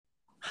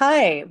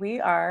Hi,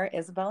 we are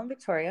Isabel and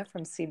Victoria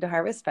from Seed to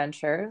Harvest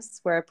Ventures.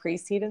 We're a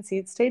pre-seed and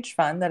seed stage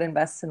fund that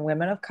invests in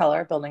women of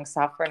color building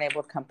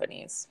software-enabled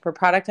companies. We're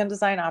product and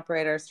design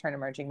operators turned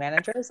emerging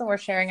managers, and we're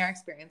sharing our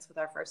experience with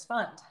our first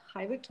fund.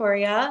 Hi,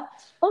 Victoria.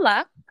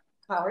 Hola.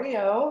 How are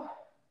you?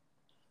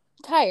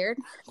 Tired,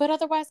 but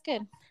otherwise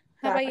good.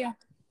 How Back, about you?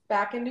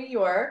 back in New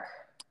York.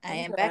 I I'm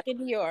am good. back in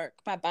New York.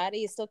 My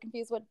body is still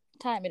confused what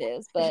time it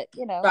is, but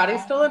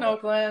Body's still in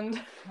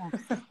Oakland.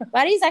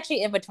 body's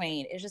actually in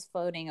between. It's just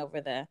floating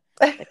over the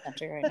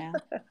country right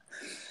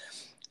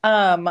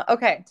now.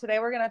 Okay, today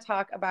we're going to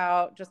talk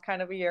about just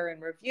kind of a year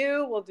in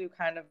review. We'll do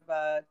kind of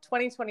a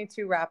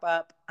 2022 wrap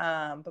up.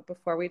 But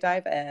before we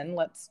dive in,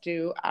 let's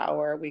do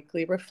our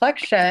weekly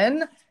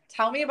reflection.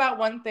 Tell me about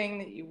one thing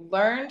that you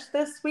learned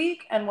this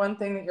week and one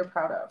thing that you're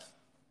proud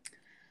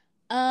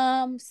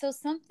of. So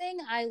something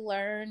I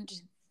learned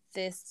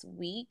this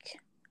week.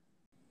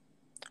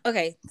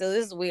 Okay, so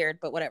this is weird,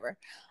 but whatever.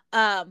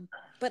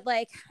 But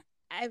like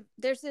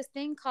there's this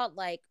thing called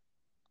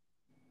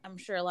I'm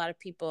sure a lot of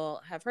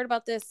people have heard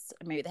about this,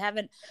 or maybe they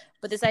haven't,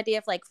 but this idea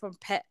of like from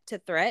pet to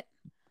threat,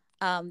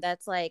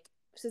 that's like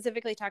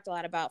specifically talked a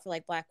lot about for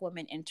like Black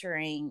women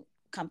entering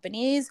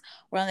companies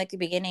where in like the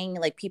beginning,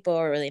 like people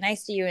are really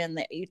nice to you and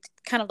that you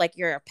kind of like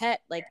you're a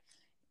pet, like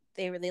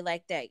they really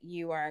like that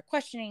you are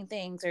questioning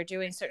things or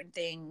doing certain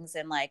things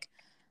and like,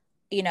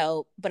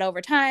 but over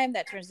time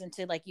that turns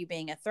into like you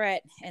being a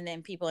threat and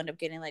then people end up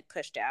getting like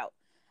pushed out.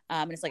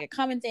 And it's like a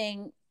common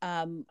thing.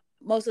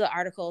 Most of the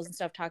articles and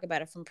stuff talk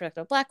about it from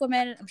perspective of Black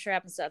women. I'm sure it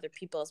happens to other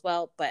people as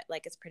well, but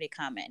like it's pretty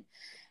common.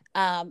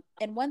 And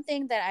one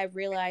thing that I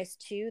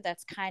realized too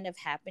that's kind of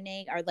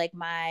happening are like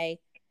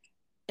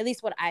at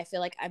least what I feel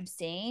like I'm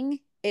seeing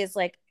is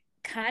like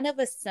kind of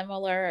a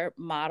similar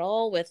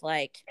model with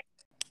like,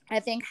 I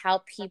think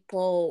how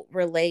people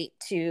relate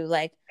to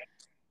like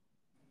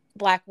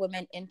Black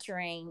women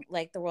entering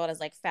like the world as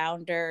like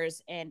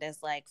founders and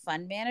as like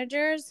fund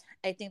managers.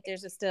 I think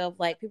there's a still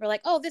like people are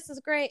like, oh, this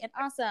is great and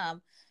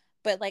awesome.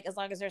 But like as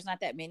long as there's not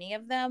that many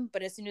of them,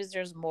 but as soon as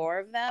there's more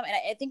of them, and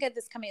I think at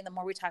this coming, the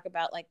more we talk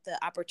about like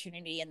the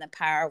opportunity and the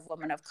power of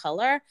women of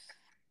color,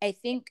 I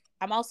think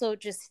I'm also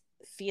just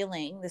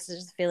feeling this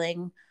is just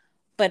feeling,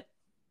 but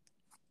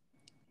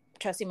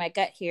trusting my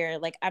gut here,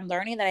 like I'm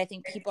learning that I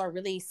think people are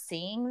really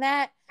seeing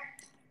that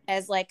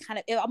as like kind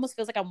of it almost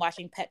feels like I'm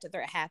watching pet to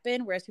threat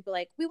happen, whereas people are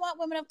like we want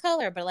women of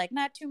color, but like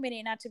not too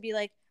many, not to be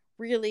like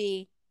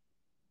really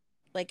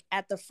like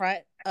at the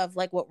front of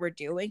like what we're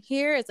doing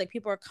here. It's like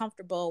people are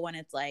comfortable when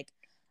it's like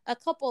a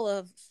couple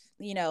of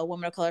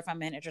women of color fund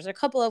managers, a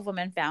couple of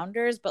women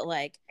founders, but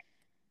like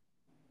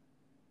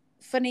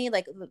funny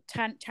like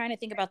trying to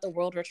think about the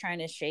world we're trying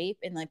to shape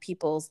and like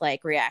people's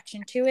like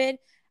reaction to it.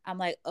 I'm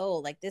like, oh,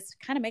 like this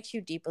kind of makes you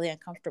deeply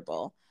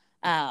uncomfortable.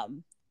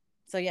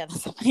 So yeah,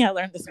 that's something I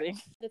learned this week.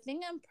 The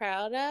thing I'm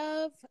proud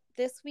of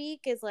this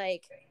week is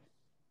like,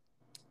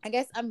 I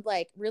guess I'm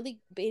like really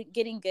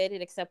getting good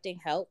at accepting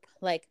help.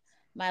 Like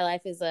my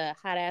life is a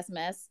hot ass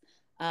mess.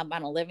 I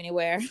don't live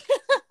anywhere.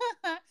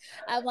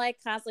 I'm like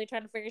constantly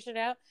trying to figure shit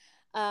out.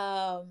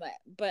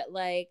 But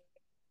like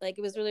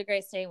it was really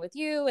great staying with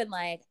you, and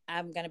like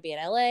I'm gonna be in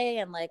LA,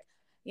 and like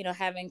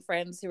having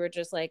friends who are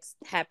just like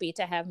happy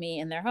to have me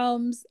in their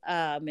homes,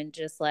 and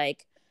just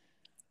like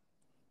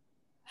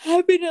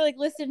happy to like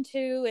listen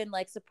to and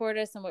like support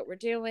us in what we're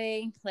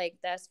doing. Like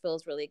that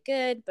feels really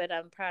good. But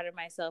I'm proud of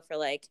myself for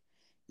like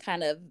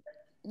kind of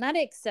not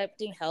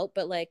accepting help,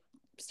 but like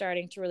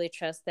starting to really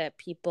trust that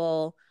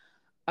people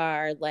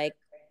are like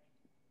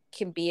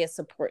can be a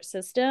support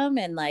system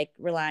and like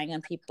relying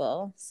on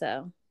people.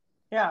 So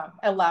Yeah,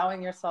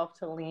 allowing yourself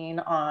to lean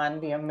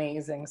on the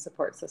amazing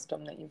support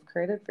system that you've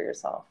created for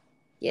yourself.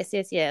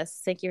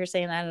 yes. Thank you for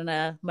saying that in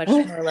a much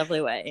more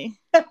lovely way.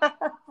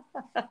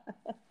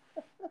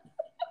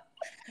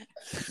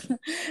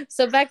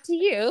 So back to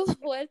you.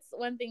 What's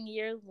one thing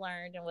you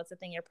learned and what's the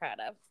thing you're proud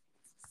of?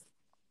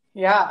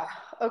 Yeah.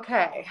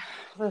 Okay.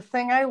 The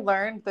thing I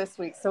learned this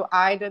week. So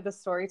I did the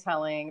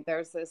storytelling.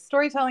 There's this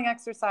storytelling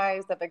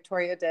exercise that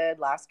Victoria did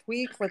last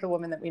week with a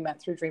woman that we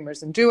met through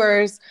Dreamers and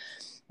Doers.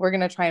 We're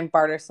going to try and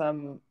barter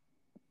some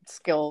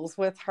skills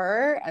with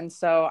her. And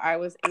so I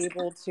was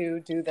able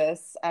to do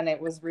this, and it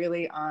was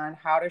really on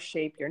how to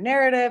shape your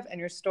narrative and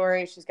your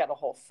story. She's got a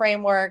whole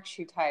framework.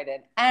 She tied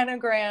in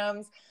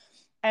anagrams,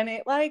 and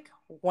it like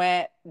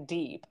went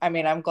deep. I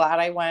mean, I'm glad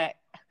I went.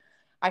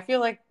 I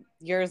feel like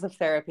years of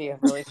therapy have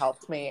really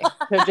helped me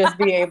to just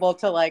be able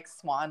to like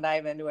swan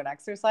dive into an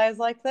exercise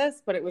like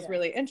this. But it was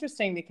really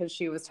interesting because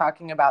she was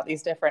talking about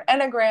these different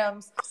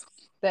enneagrams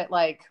that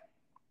like,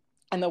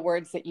 and the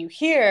words that you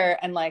hear.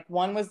 And like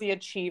one was the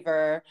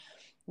achiever,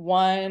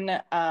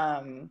 one,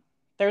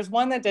 there's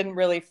one that didn't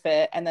really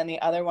fit. And then the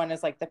other one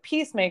is like the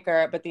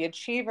peacemaker, but the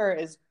achiever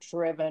is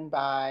driven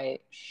by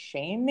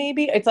shame,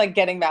 maybe. It's like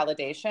getting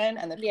validation.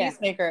 And the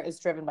peacemaker is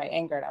driven by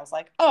anger. And I was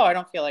like, oh, I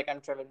don't feel like I'm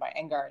driven by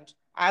anger. And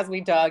as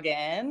we dug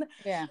in,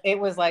 it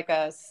was like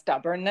a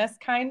stubbornness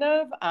kind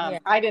of.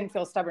 I didn't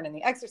feel stubborn in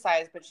the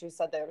exercise, but she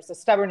said there was a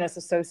stubbornness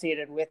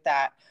associated with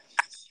that.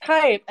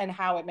 type and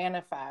how it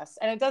manifests.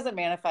 And it doesn't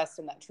manifest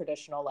in that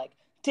traditional, like,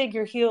 dig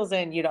your heels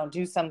in, you don't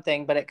do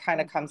something, but it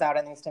kind of comes out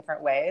in these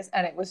different ways.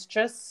 And it was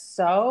just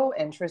so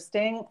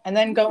interesting. And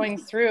then going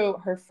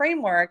through her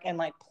framework and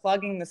like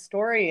plugging the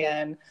story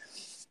in,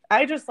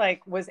 I just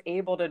like was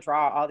able to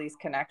draw all these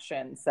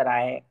connections that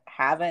I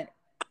haven't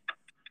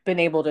been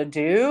able to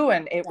do.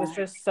 And it was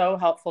just so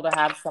helpful to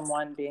have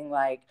someone being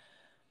like,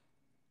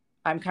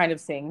 I'm kind of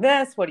seeing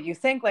this. What do you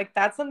think? Like,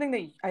 that's something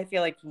that I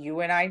feel like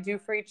you and I do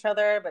for each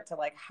other, but to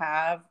like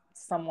have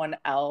someone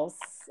else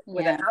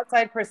with an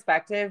outside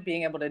perspective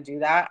being able to do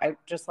that, I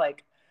just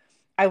like,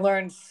 I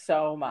learned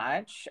so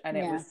much and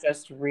it was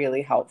just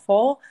really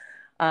helpful.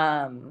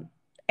 And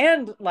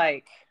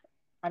like,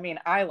 I mean,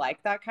 I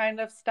like that kind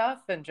of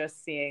stuff and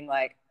just seeing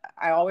like,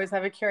 I always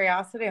have a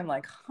curiosity. I'm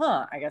like,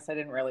 I guess I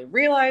didn't really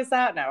realize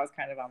that. Now it's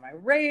kind of on my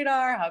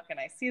radar. How can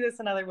I see this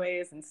in other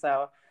ways? And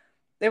so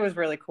it was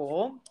really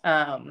cool.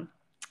 And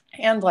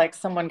like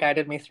someone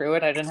guided me through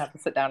it. I didn't have to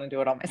sit down and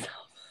do it all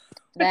myself.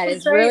 That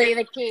is really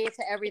the key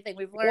to everything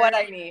we've learned. What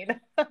I need.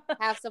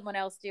 Have someone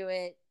else do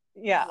it.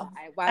 Yeah.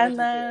 Why would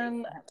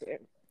you do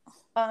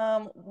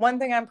it? One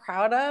thing I'm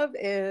proud of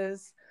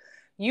is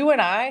you and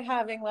I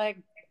having like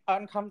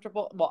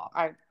uncomfortable, well,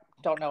 I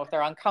don't know if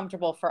they're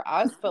uncomfortable for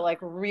us, but like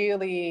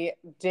really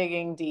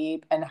digging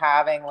deep and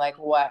having like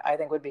what I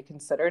think would be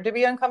considered to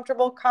be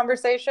uncomfortable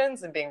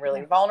conversations and being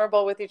really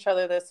vulnerable with each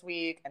other this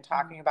week and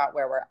talking about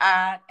where we're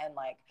at and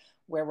like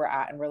where we're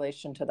at in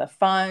relation to the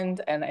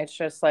fund. And it's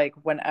just like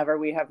whenever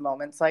we have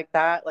moments like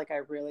that, like I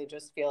really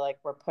just feel like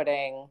we're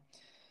putting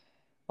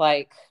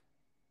like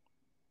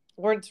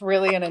where it's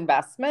really an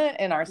investment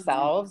in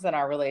ourselves and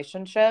our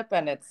relationship.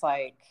 And it's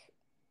like,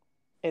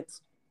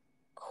 it's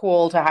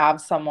cool to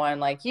have someone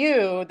like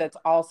you that's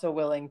also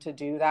willing to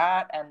do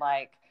that and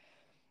like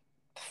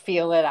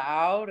feel it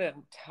out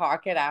and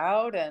talk it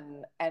out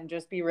and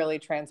just be really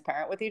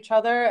transparent with each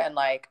other and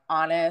like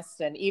honest.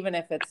 And even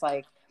if it's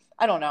like,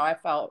 I don't know, I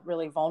felt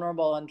really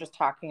vulnerable and just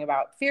talking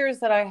about fears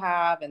that I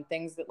have and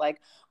things that like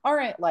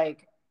aren't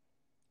like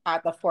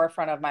at the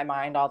forefront of my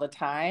mind all the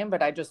time,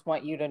 but I just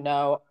want you to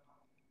know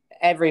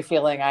every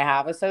feeling I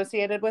have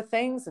associated with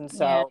things. And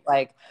so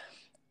like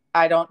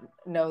I don't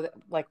know that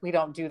like we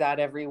don't do that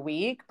every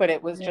week, but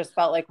it was just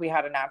felt like we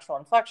had a natural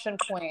inflection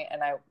point.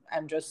 And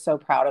I'm just so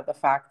proud of the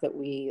fact that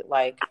we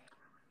like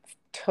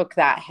took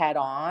that head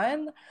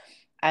on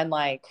and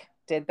like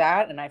did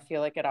that. And I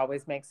feel like it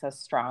always makes us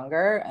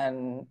stronger.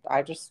 And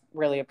I just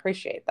really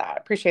appreciate that.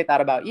 Appreciate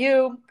that about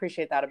you.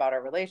 Appreciate that about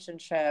our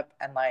relationship.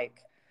 And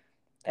like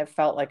it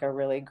felt like a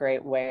really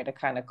great way to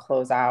kind of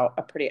close out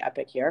a pretty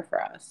epic year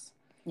for us.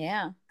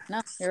 Yeah.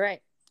 No, you're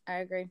right. I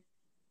agree.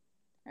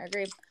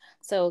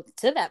 So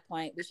to that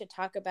point, we should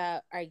talk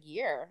about our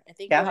year. I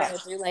think we're going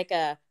to do like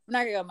I'm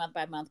not going to go month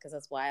by month because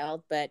that's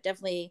wild, but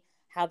definitely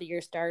how the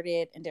year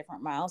started and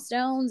different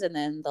milestones and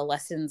then the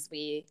lessons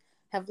we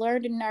have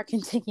learned and are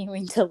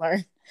continuing to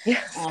learn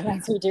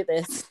as we do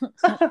this.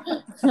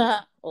 So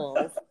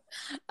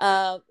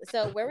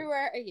where we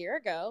were a year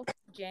ago,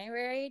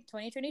 January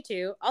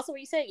 2022. Also,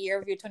 when you said year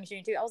review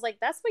 2022, I was like,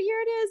 that's what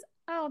year it is?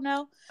 Oh,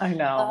 no. I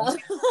know.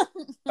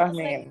 I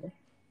mean... Like,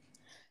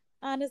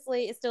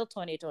 honestly, it's still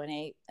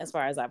 2020 as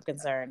far as I'm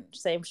concerned.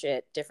 Same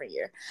shit, different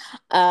year.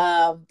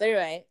 But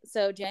anyway,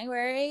 so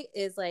January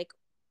is like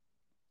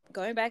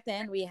going back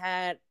then. We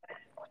had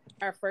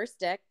our first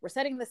deck. We're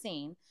setting the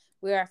scene.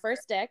 We were our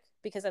first deck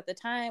because at the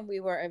time we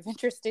were a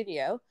venture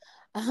studio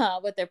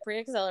with their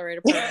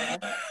pre-accelerator program.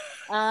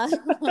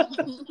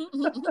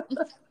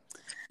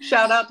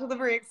 Shout out to the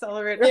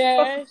pre-accelerator.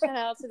 Yeah, shout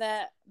out to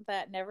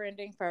that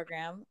never-ending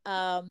program.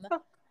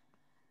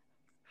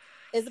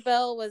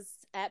 Isabel was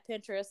at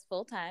Pinterest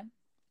full time.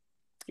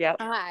 Yep.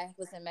 I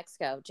was in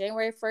Mexico.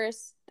 January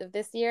 1st of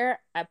this year,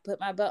 I put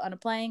my butt on a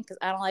plane because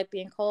I don't like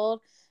being cold.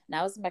 And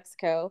I was in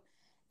Mexico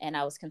and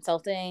I was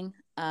consulting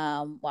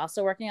while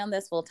still working on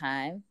this full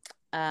time.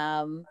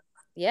 And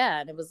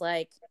it was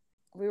like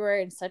we were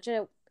in such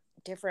a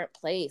different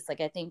place. Like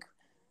I think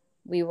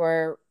we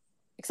were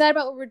excited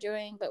about what we're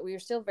doing, but we were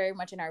still very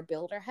much in our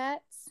builder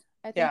hats.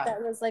 I think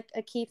that was like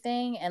a key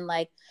thing. And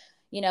like,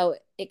 you know,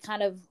 it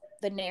kind of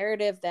the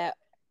narrative that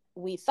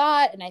we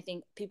thought, and I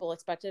think people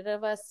expected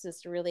of us,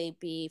 is to really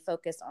be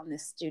focused on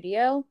this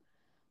studio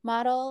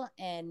model.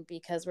 And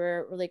because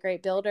we're really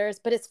great builders,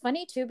 but it's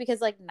funny too,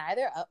 because like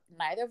neither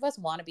of us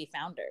want to be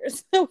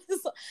founders.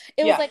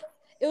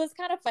 It was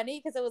kind of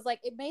funny because it was like,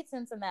 it made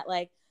sense in that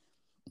like,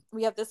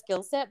 we have the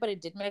skill set, but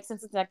it did make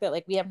sense in the fact that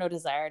like we have no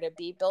desire to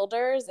be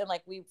builders and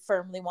like we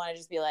firmly want to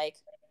just be like,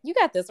 you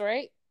got this,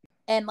 right?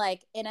 And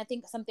like, and I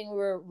think something we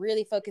were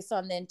really focused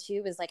on then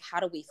too is like, how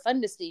do we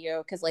fund a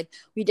studio? Because like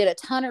we did a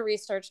ton of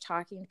research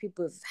talking to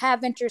people who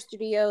have venture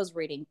studios,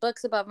 reading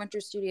books about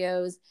venture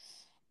studios.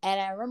 And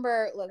I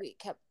remember what we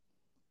kept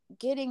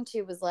getting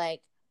to was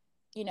like,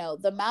 you know,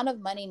 the amount of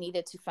money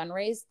needed to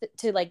fundraise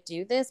to like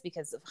do this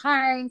because of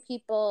hiring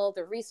people,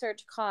 the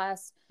research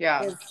costs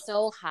is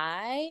so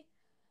high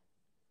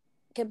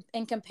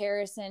in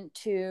comparison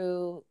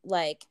to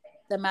like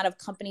the amount of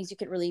companies you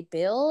could really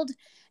build.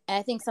 And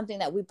I think something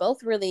that we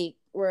both really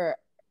were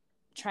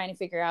trying to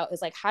figure out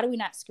is like, how do we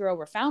not screw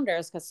over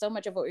founders? Because so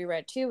much of what we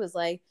read too was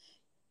like,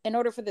 in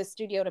order for the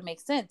studio to make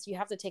sense, you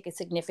have to take a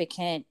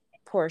significant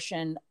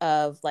portion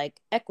of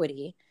like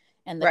equity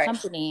in the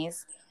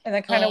companies. And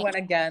that kind of went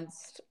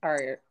against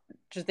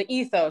just the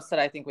ethos that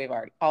I think we've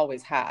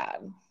always had.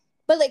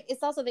 But like,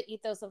 it's also the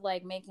ethos of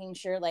like making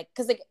sure like,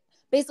 because like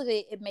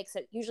basically it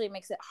usually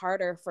makes it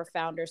harder for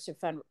founders to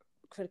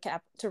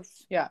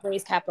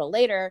raise capital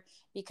later,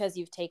 because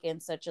you've taken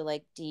such a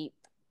like deep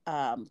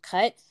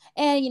cut.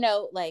 And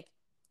like,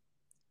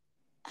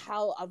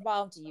 how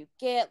involved do you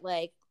get,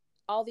 like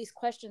all these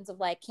questions of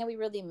like, can we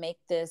really make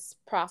this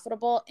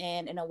profitable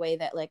and in a way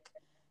that like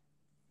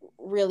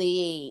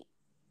really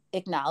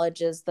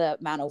acknowledges the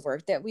amount of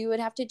work that we would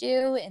have to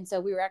do. And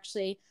so we were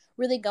actually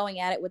really going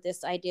at it with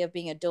this idea of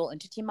being a dual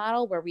entity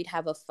model, where we'd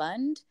have a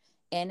fund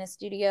and a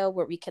studio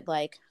where we could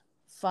like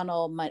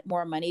funnel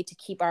more money to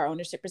keep our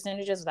ownership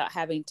percentages without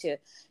having to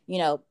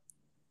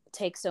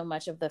take so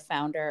much of the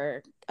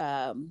founder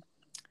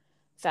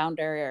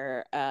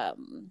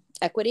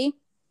equity.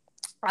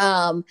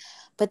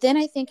 But then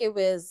I think it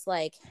was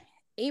like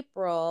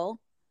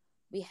April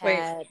we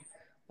had.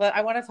 But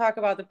I want to talk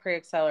about the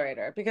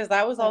pre-accelerator, because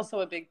that was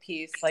also a big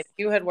piece. Like,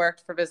 you had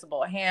worked for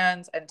Visible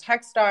Hands and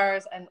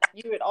Techstars, and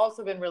you had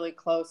also been really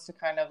close to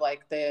kind of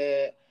like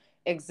the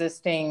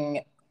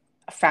existing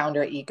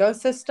founder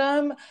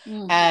ecosystem.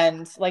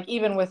 And like,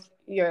 even with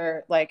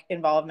your like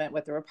involvement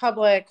with the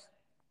Republic.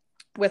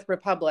 Yeah,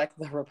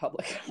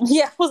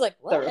 I was like,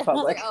 what? The Republic. I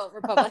was like, oh,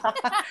 Republic.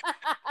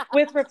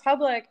 With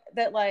Republic,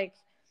 that like,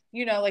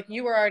 like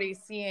you were already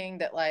seeing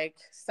that like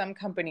some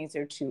companies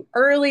are too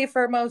early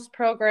for most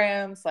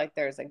programs, like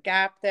there's a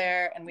gap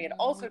there. And we had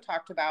also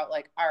talked about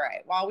like, all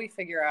right, while we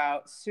figure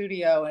out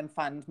studio and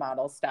fund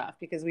model stuff,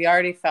 because we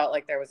already felt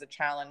like there was a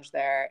challenge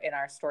there in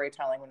our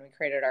storytelling when we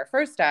created our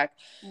first deck.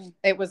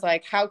 It was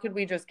like, how could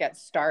we just get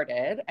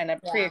started? And a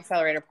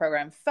pre-accelerator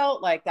program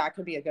felt like that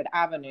could be a good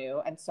avenue.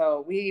 And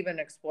so we even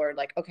explored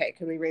like, okay,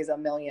 could we raise $1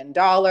 million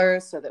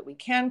so that we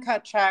can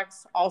cut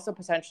checks, also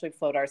potentially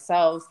float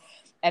ourselves?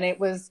 And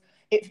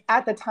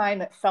at the time,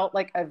 it felt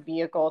like a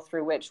vehicle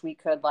through which we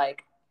could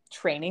like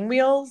training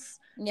wheels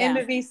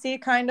into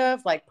VC, kind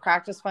of like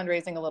practice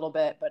fundraising a little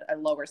bit, but a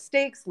lower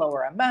stakes,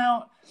 lower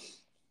amount.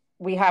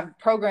 We have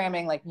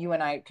programming, like you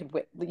and I could,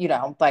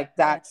 like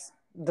that's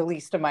the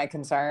least of my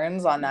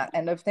concerns on that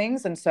end of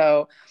things. And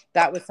so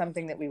that was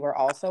something that we were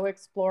also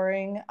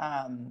exploring,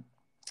 and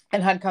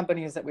had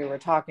companies that we were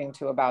talking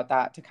to about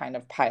that to kind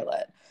of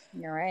pilot.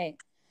 You're right.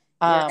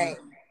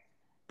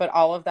 But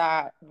all of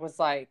that was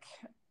like,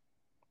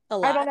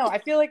 I don't know. I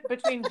feel like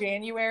between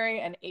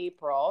January and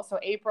April. So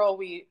April,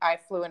 I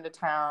flew into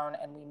town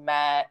and we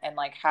met and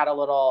like had a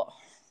little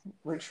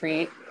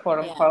retreat, quote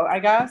unquote, I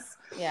guess.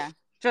 Yeah.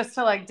 Just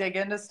to like dig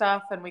into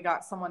stuff. And we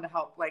got someone to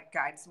help like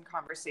guide some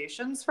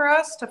conversations for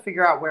us to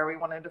figure out where we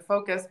wanted to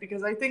focus,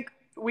 because I think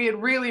we had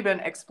really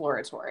been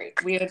exploratory.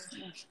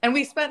 And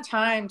we spent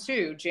time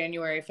too,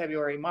 January,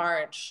 February,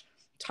 March,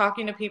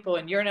 talking to people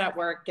in your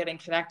network, getting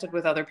connected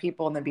with other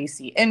people in the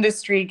VC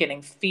industry,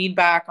 getting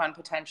feedback on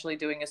potentially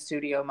doing a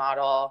studio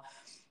model,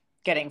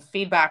 getting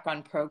feedback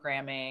on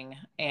programming,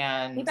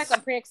 and feedback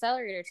on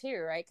pre-accelerator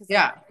too, right? Because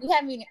we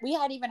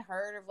hadn't even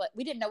heard of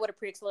we didn't know what a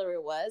pre-accelerator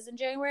was in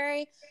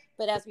January,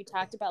 but as we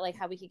talked about like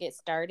how we could get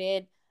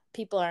started,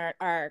 people in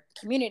our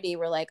community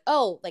were like,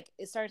 oh, like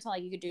it started to sound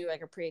like you could do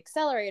like a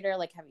pre-accelerator.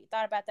 Like, have you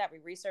thought about that? We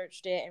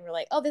researched it and we're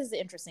like, oh, this is an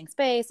interesting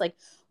space. Like,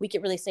 we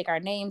could really stake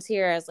our names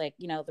here as like,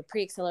 the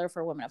pre-accelerator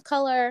for women of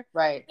color.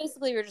 Right.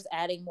 Basically, we're just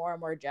adding more and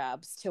more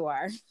jobs to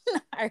our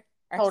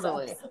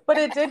totally. But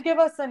it did give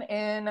us an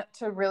in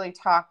to really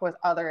talk with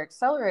other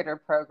accelerator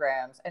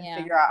programs and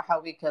figure out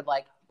how we could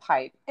like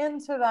pipe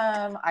into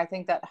them. I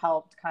think that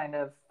helped kind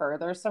of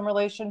further some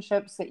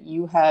relationships that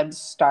you had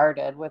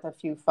started with a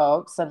few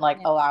folks, and like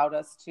allowed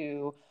us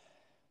to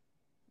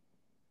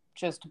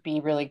just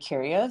be really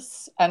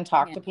curious and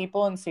talk to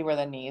people and see where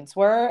the needs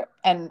were.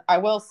 And I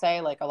will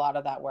say, like, a lot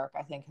of that work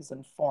I think has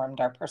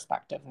informed our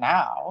perspective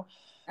now.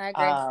 I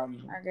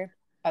agree.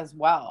 As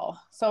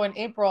well. So in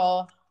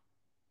April,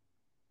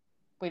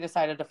 we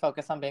decided to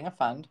focus on being a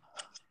fund.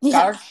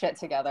 Got our shit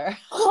together.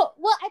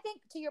 Well, I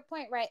think to your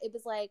point, right, it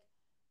was like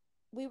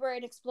we were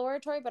in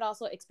exploratory but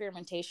also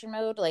experimentation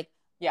mode. Like,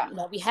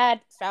 we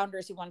had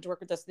founders who wanted to work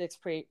with us this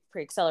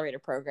pre-accelerator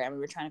program. We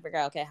were trying to figure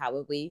out, okay, how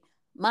would we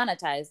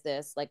monetize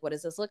this? Like, what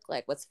does this look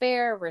like? What's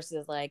fair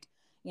versus like,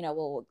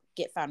 we'll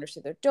get founders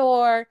through their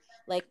door.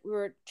 Like, we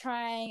were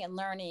trying and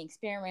learning,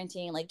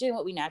 experimenting, like doing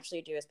what we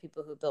naturally do as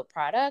people who build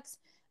products.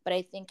 But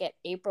I think at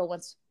April,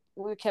 once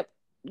we kept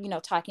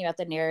talking about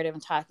the narrative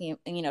and talking,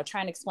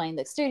 trying to explain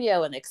the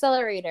studio and the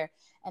accelerator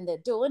and the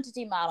dual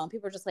entity model, and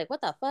people were just like,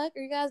 what the fuck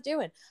are you guys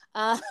doing?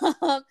 And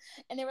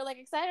they were like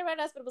excited about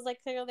us, but it was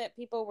like clear that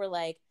people were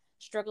like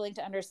struggling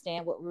to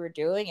understand what we were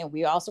doing, and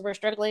we also were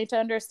struggling to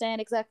understand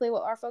exactly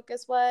what our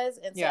focus was.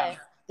 And so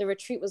the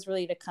retreat was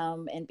really to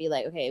come and be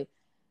like, okay,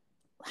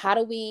 how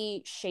do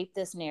we shape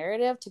this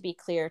narrative to be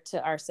clear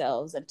to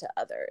ourselves and to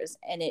others?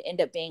 And it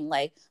ended up being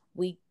like,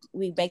 we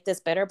make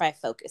this better by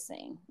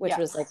focusing, which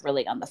was like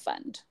really on the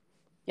fund.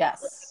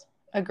 Yes,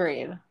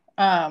 agreed.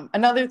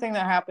 Another thing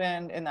that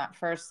happened in that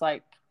first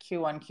like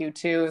Q1,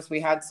 Q2 is we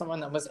had someone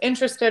that was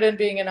interested in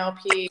being an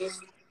LP.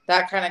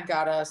 That kind of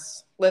got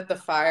us, lit the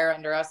fire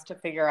under us to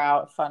figure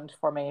out fund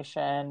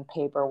formation,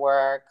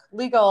 paperwork,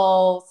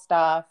 legal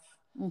stuff,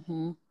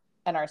 Mm-hmm.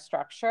 and our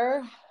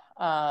structure.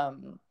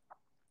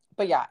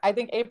 But yeah, I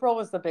think April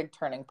was the big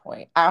turning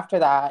point. After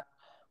that,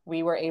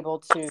 we were able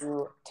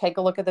to take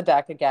a look at the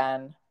deck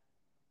again,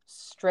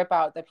 strip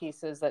out the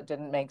pieces that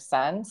didn't make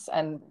sense,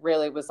 and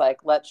really was like,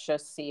 let's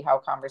just see how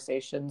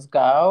conversations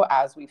go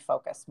as we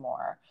focus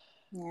more.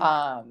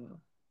 Yeah.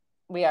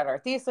 We had our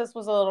thesis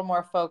was a little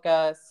more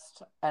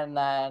focused, and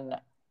then,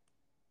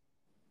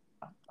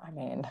 I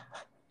mean,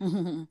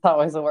 it's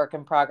always a work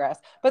in progress,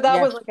 but that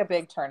Yeah. was like a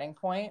big turning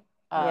point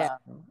Yeah.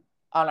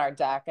 on our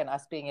deck and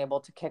us being able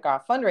to kick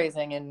off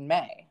fundraising in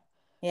May.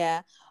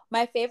 Yeah.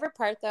 My favorite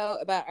part though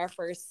about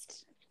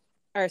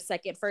our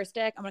second first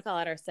deck, I'm gonna call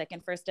it our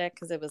second first deck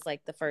because it was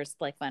like the first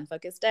like fun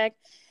focused deck,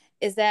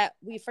 is that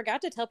we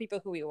forgot to tell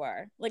people who we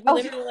were. Like we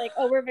literally were like,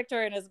 oh, we're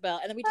Victoria and Isabel,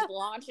 and then we just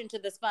launched into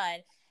this fun.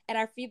 And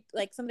our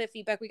like some of the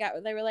feedback we got,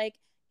 they were like,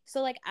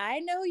 so like I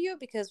know you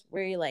because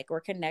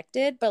we're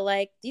connected, but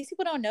like these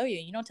people don't know you.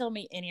 You don't tell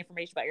me any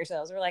information about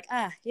yourselves. We're like,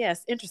 ah,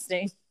 yes,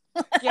 interesting.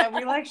 Yeah,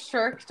 we like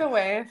shirked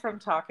away from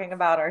talking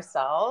about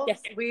ourselves.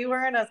 Yes. We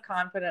weren't as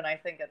confident, I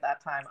think, at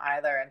that time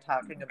either in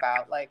talking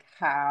about like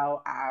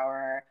how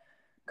our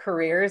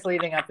careers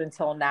leading up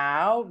until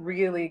now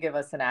really give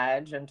us an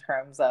edge in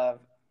terms of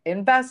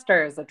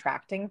investors,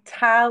 attracting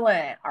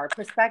talent, our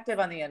perspective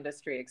on the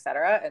industry, et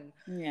cetera. And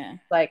yeah,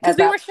 like because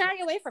we were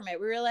shying away from it.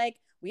 We were like,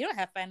 we don't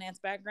have finance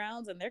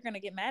backgrounds and they're going to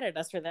get mad at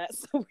us for that.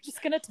 So we're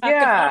just going to talk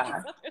about this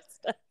other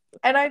stuff.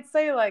 And I'd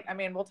say like, I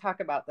mean, we'll talk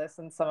about this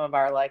in some of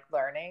our like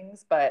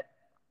learnings, but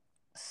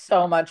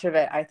so much of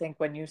it, I think,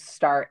 when you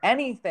start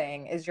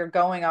anything is you're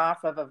going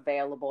off of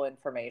available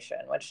information,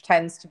 which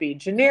tends to be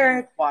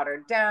generic,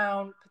 watered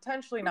down,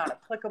 potentially not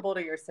applicable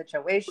to your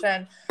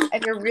situation.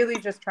 And you're really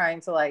just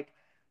trying to like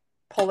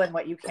pull in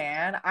what you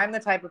can. I'm the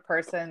type of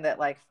person that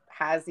like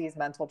has these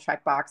mental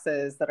check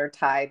boxes that are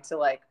tied to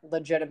like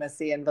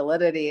legitimacy and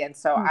validity. And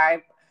so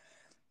I,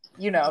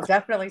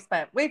 definitely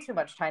spent way too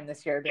much time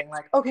this year being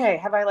like, okay,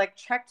 have I like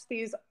checked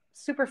these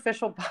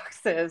superficial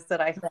boxes that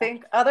I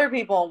think other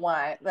people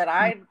want that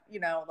I,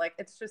 like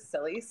it's just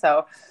silly.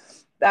 So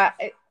that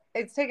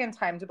it's taken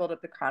time to build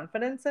up the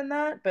confidence in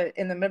that. But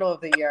in the middle of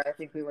the year, I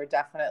think we were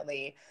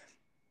definitely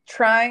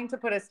trying to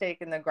put a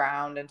stake in the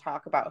ground and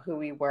talk about who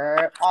we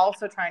were,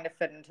 also trying to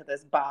fit into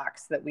this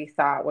box that we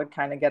thought would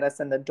kind of get us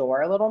in the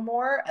door a little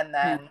more. And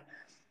then,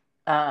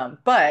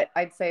 but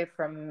I'd say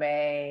from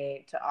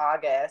May to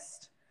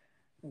August,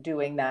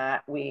 doing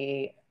that,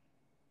 we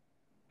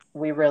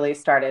really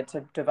started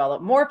to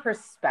develop more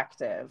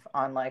perspective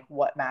on like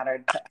what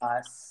mattered to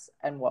us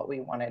and what we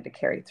wanted to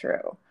carry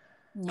through.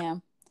 Yeah.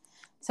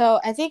 So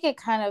I think it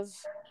kind of,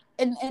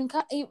 and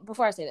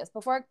before I say this,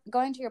 before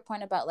going to your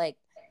point about like,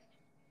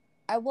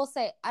 I will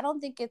say, I don't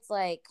think it's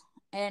like,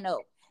 and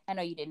I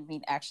know you didn't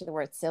mean actually the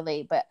word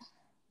silly, but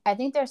I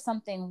think there's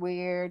something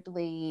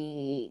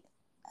weirdly,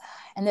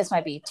 and this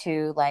might be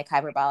too like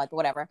hyperbolic or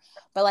whatever,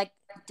 but like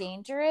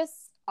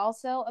dangerous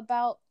also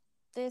about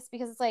this,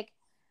 because it's like,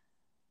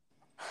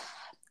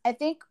 I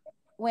think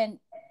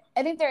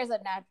there is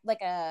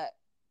a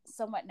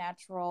somewhat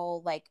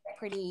natural, like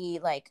pretty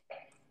like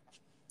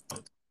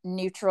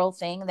neutral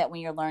thing that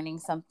when you're learning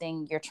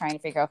something, you're trying to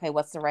figure out, okay,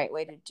 what's the right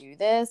way to do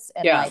this?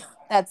 And like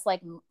that's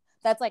like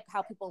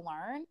how people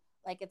learn.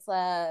 Like it's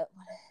like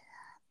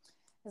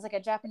a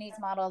Japanese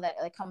model that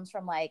like comes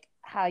from like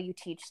how you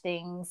teach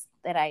things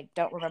that I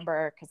don't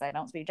remember because I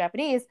don't speak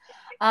Japanese.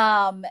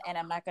 And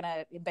I'm not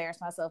gonna embarrass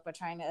myself by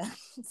trying to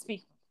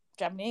speak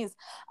Japanese.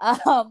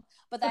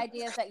 But the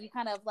idea is that you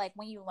kind of like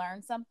when you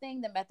learn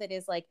something, the method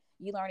is like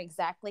you learn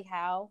exactly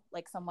how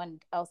like someone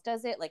else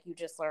does it. Like you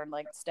just learn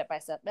like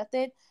step-by-step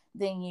method.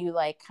 Then you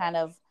like kind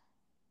of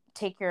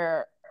take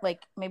your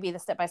like maybe the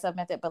step-by-step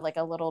method, but like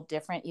a little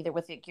different, either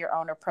with like, your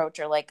own approach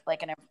or like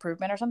an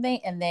improvement or something.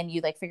 And then you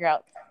like figure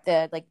out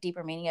the like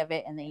deeper meaning of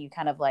it. And then you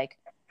kind of like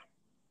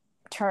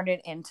turn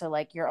it into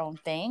like your own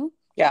thing.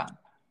 Yeah.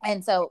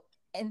 And so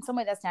in some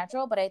way that's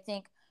natural, but I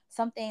think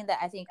something that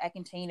I think I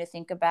continue to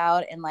think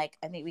about, and like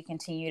I think we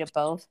continue to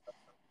both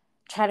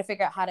try to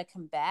figure out how to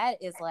combat,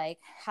 is like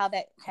how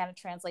that kind of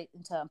translates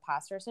into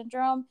imposter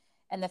syndrome,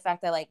 and the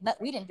fact that like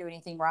we didn't do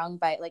anything wrong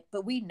by like,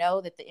 but we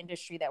know that the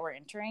industry that we're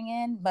entering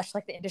in, much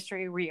like the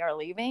industry we are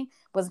leaving,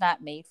 was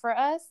not made for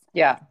us.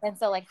 Yeah. And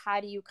so like how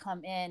do you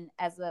come in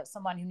as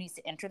someone who needs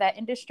to enter that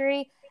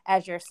industry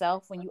as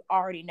yourself when you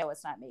already know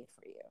it's not made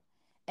for you?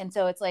 And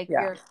so it's like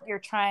you're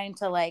trying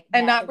to like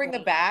and not bring the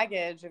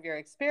baggage of your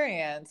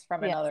experience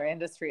from another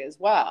industry as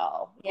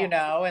well,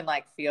 and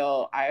like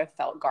I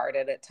felt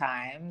guarded at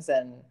times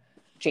and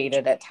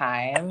jaded at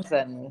times,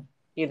 and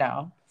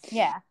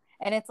yeah.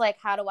 And it's like,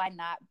 how do I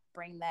not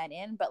bring that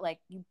in? But like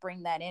you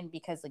bring that in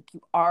because like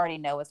you already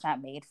know it's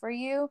not made for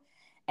you.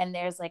 And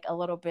there's like a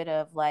little bit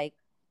of like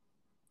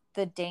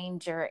the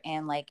danger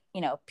and like,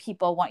 you know,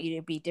 people want you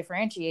to be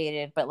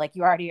differentiated, but like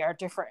you already are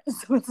different.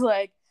 So it's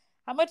like,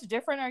 how much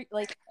different are you,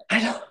 like,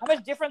 how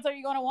much difference are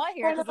you going to want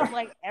here? Because it's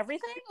like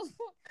everything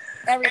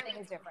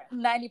is different.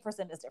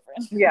 90% is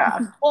different. Yeah.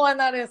 Well, and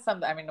that is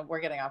something, I mean, we're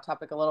getting off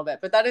topic a little bit,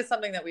 but that is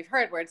something that we've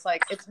heard where it's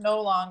like, it's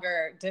no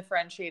longer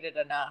differentiated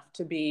enough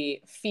to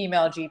be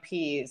female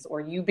GPs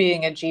or you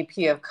being a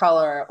GP of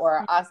color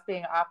or us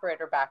being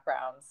operator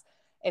backgrounds.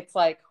 It's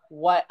like,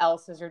 what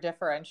else is your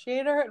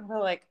differentiator? And we're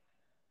like,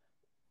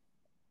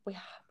 we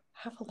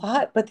have a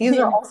lot, but these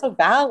are also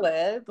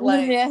valid.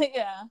 Like,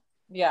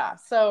 yeah.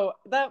 So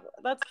that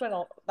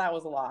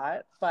was a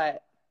lot,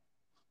 but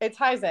it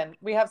ties in.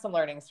 We have some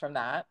learnings from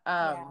that.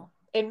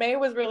 In May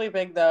was really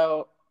big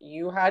though.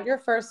 You had your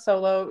first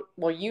solo.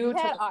 Well,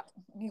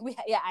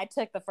 I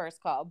took the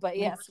first call, but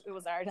yes, it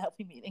was our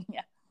LP meeting.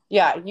 Yeah.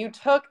 Yeah, you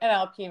took an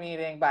LP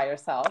meeting by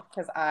yourself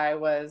because I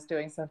was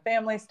doing some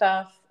family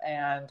stuff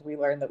and we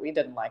learned that we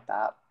didn't like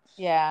that.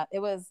 Yeah, it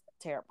was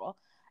terrible.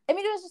 I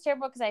mean, it was just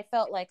terrible because I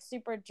felt like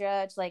super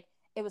judged. Like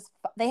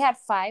they had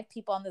 5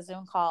 people on the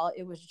Zoom call.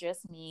 It was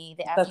just me.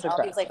 They asked me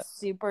all these like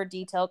super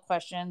detailed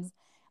questions.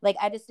 Like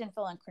I just didn't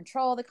feel in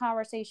control of the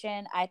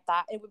conversation. I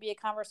thought it would be a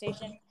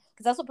conversation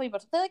because that's what people,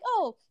 they're like,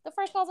 oh, the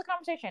first call is a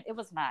conversation. It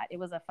was not. It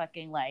was a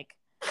fucking like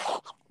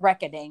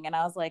reckoning. And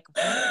I was like,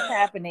 what's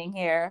happening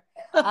here?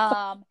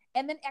 And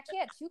then actually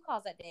I had 2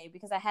 calls that day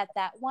because I had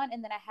that one.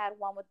 And then I had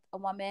one with a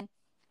woman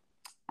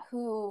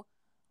who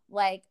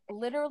like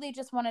literally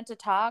just wanted to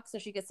talk so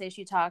she could say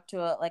she talked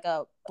to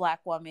a Black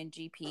woman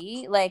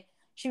GP. Like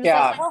she was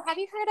like, oh, have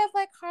you heard of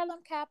like Harlem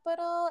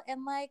Capital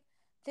and like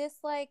this,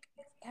 like,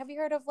 have you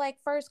heard of like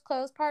First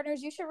Close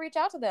Partners? You should reach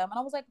out to them. And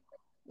I was like,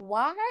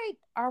 why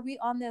are we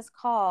on this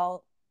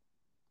call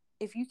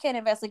if you can't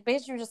invest? Like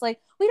basically just like,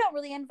 we don't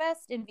really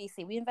invest in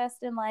VC, we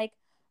invest in like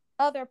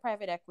other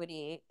private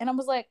equity. And I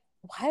was like,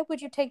 why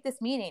would you take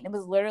this meeting? It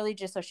was literally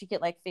just so she could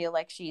like feel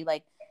like she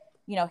like,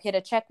 you know, hit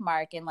a check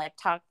mark and like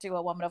talk to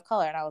a woman of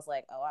color. And I was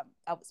like, oh,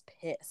 I was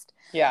pissed.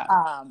 Yeah.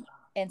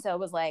 And so it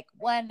was like,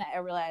 one, I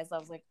realized I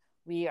was like,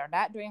 we are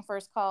not doing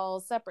first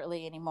calls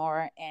separately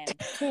anymore. And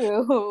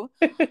 2,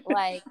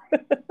 like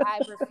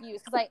I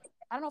refuse. Cause like,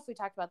 I don't know if we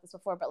talked about this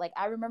before, but like,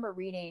 I remember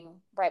reading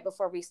right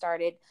before we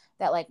started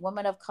that like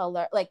women of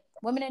color, like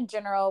women in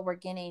general were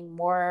getting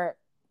more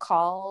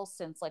calls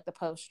since like the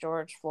post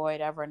George Floyd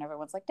ever. And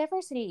everyone's like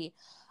diversity.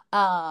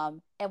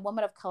 And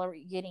women of color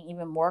getting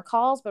even more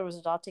calls, but it was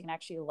resulting in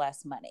actually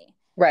less money.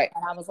 Right.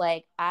 And I was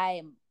like,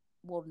 I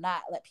will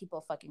not let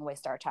people fucking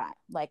waste our time.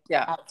 Like,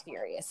 yeah. I was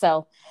furious.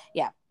 So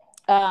yeah.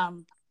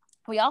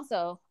 We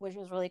also, which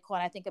was really cool,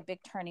 and I think a big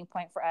turning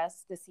point for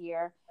us this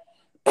year,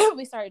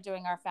 we started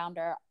doing our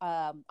founder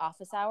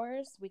office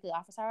hours, weekly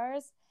office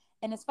hours.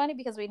 And it's funny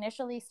because we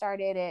initially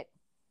started it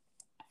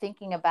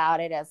thinking about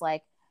it as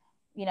like,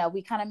 you know,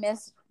 we kind of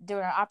missed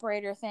doing our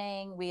operator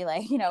thing. We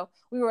like, you know,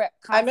 we were.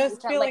 I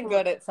missed feeling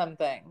good at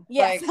something.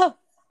 Yeah. Like,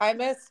 I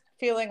missed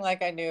feeling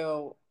like I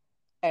knew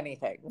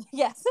anything.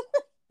 Yes.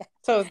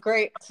 So it was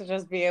great to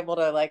just be able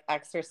to like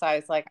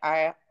exercise. Like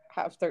I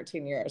have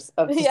 13 years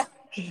of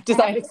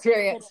design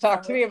experience.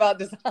 Talk to me about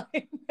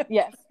design.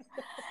 Yes.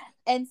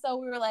 And so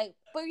we were like,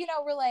 but you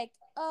know, we're like,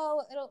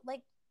 oh, it'll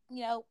like,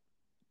 you know,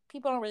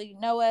 people don't really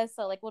know us.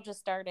 So like, we'll just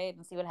start it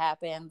and see what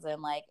happens.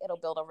 And like, it'll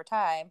build over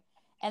time.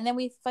 And then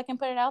we fucking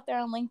put it out there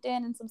on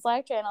LinkedIn and some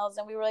Slack channels,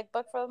 and we were like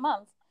booked for the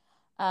month.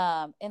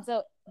 And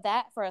so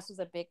that for us was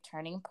a big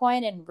turning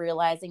point in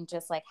realizing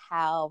just like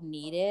how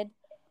needed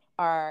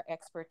our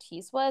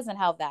expertise was and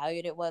how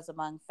valued it was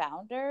among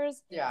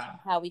founders. Yeah. And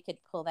how we could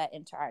pull that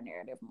into our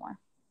narrative more.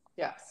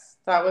 Yes,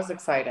 that was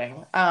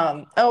exciting. I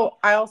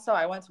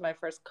went to my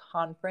first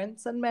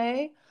conference in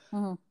May,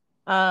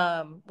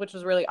 which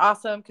was really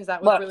awesome because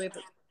that was really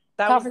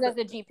conference as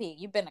a GP.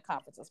 You've been to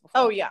conferences before.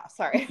 Oh yeah,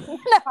 sorry.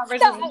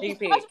 Conference as a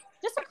GP.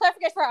 Just for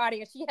clarification for our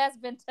audience, she has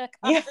been to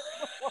conferences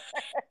before.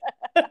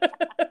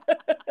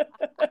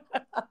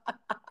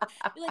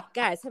 You're like,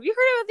 guys, have you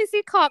heard of what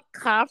these called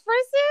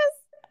conferences?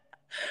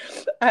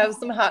 I have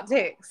some hot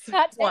takes.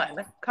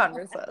 One,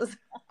 conferences.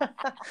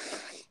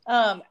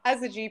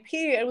 As a GP,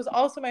 it was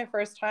also my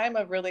first time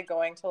of really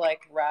going to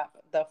like rep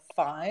the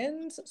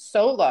fund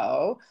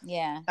solo.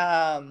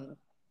 Yeah.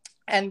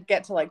 And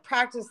get to like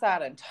practice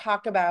that and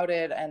talk about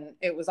it. And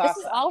it was awesome.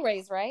 This is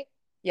Always, right?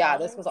 Yeah,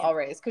 this was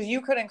Always. Because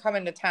you couldn't come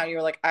into town. You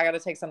were like, I got to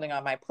take something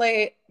on my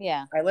plate.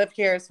 Yeah. I live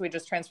here. So we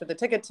just transferred the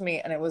ticket to me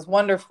and it was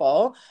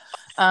wonderful.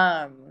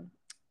 And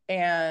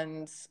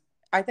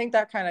I think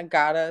that kind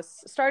of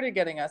started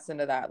getting us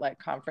into that like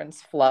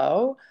conference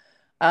flow.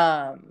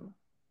 Yeah.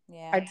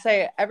 I'd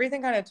say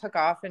everything kind of took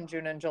off in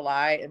June and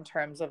July in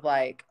terms of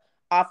like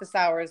office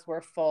hours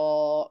were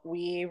full.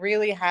 We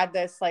really had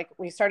this, like,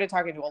 we started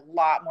talking to a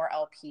lot more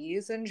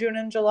LPs in June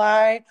and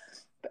July.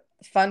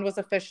 Fund was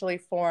officially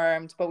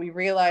formed, but we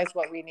realized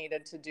what we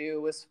needed to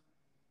do was,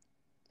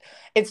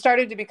 it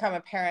started to become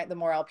apparent the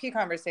more LP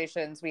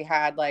conversations we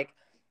had, like,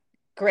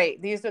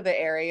 great, these are the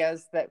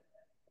areas that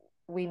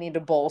we need to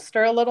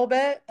bolster a little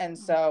bit. And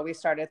so we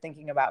started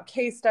thinking about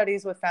case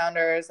studies with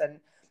founders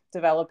and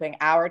developing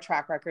our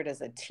track record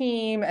as a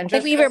team, and I think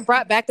just we even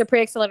brought back the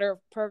pre-accelerator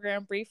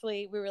program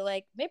briefly. We were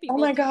like, maybe oh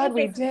we'll my do God,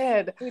 we this.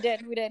 did. We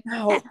did.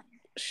 No,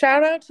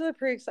 shout out to the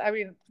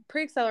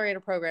pre-accelerator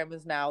program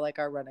is now like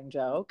our running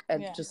joke,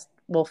 and just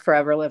will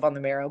forever live on the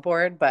Miro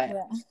board. But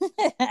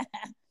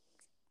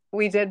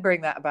we did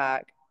bring that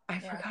back. I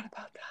forgot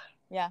about that.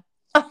 Yeah.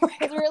 Oh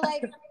because we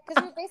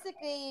were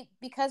basically,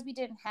 because we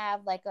didn't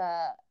have like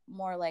a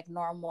more like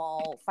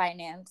normal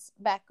finance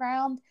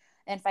background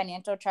and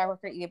financial track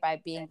record, either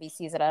by being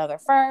VCs at another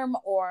firm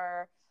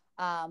or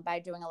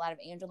by doing a lot of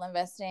angel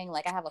investing.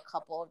 Like I have a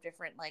couple of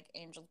different like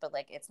angels, but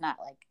like it's not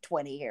like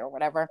 20 or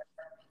whatever.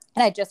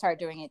 And I just started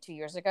doing it 2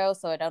 years ago,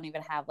 so I don't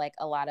even have like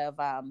a lot of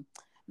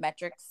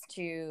metrics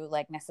to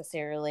like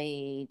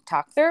necessarily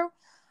talk through.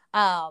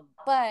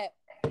 But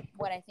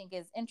what I think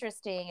is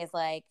interesting is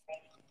like,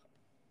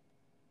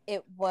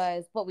 it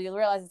was what we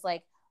realized is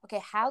like, okay,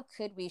 how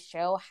could we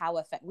show how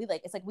effective we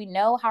like, it's like we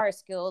know how our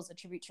skills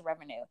attribute to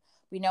revenue.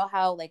 We know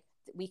how like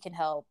we can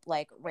help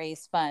like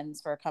raise funds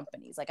for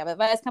companies. Like I've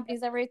advised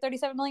companies that raise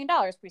 $37 million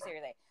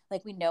pre-Series A.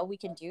 Like we know we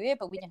can do it,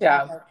 but we can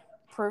have like,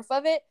 proof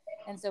of it.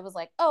 And so it was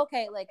like, oh,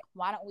 okay, like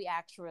why don't we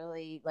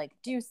actually like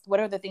do what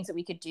are the things that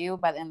we could do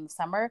by the end of the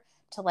summer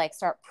to like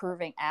start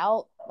proving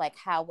out like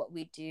how what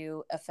we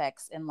do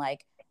affects in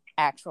like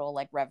actual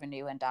like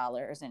revenue and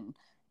dollars and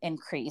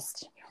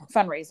increased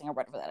fundraising or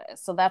whatever that is.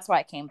 So that's why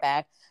I came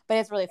back. But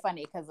it's really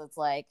funny because it's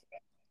like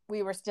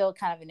we were still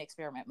kind of in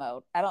experiment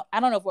mode. I don't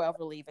know if we'll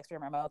ever leave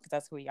experiment mode because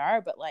that's who we are,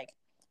 but like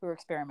we were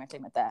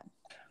experimenting with that.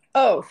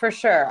 Oh, for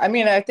sure. I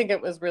mean, I think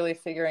it was really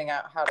figuring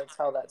out how to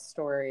tell that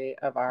story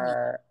of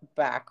our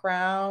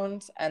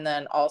background and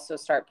then also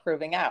start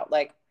proving out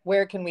like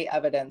where can we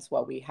evidence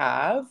what we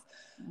have.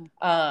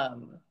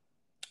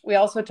 We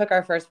also took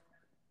our first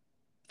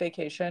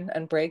vacation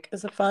and break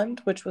as a fund,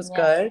 which was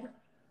good.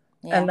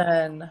 And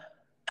then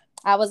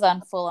I was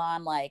on full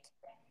on like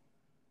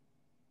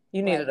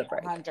you needed a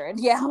break. 100.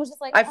 Yeah, I was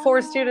just like I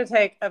forced you to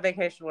take a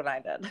vacation when I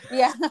did.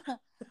 Yeah.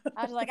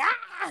 I was like,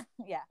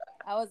 yeah,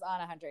 I was on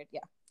 100. Yeah,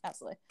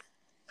 absolutely.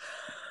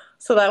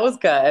 So that was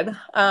good.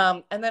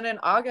 And then in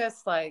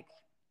August, like,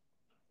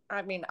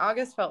 I mean,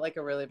 August felt like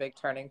a really big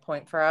turning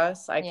point for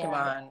us. I came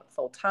on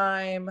full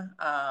time.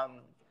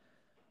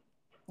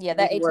 Yeah,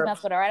 that 18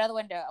 months went right out of the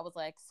window. I was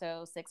like,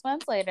 so 6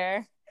 months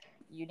later,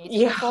 you need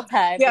to go full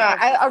time.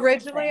 Yeah,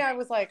 originally I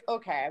was like,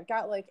 okay, I've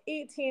got like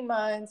 18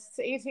 months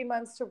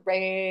to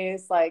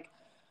raise. Like,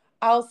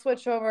 I'll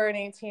switch over in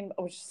 18,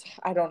 which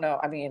I don't know.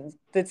 I mean,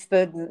 it's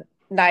the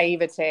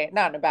naivete,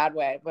 not in a bad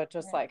way, but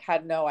just like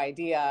had no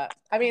idea.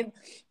 I mean,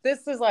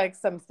 this is like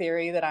some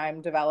theory that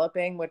I'm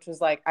developing, which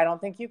is like, I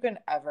don't think you can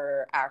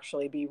ever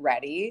actually be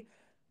ready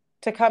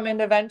to come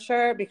into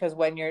venture because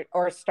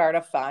or start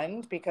a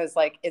fund, because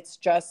like, it's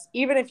just,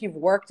 even if you've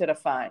worked at a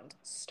fund,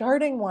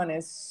 starting one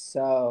is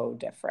so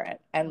different.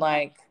 And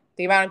like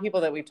the amount of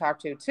people that we've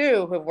talked to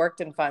too, who have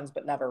worked in funds,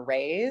 but never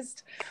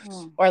raised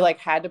or like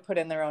had to put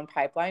in their own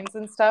pipelines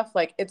and stuff.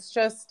 Like, it's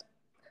just,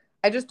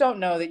 I just don't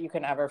know that you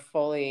can ever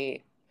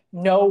fully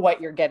know what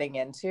you're getting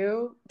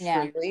into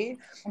truly.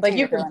 Like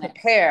you can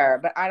prepare,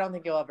 but I don't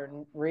think you'll ever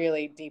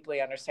really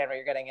deeply understand what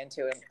you're getting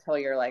into until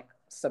you're like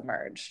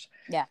submerged.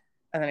 Yeah.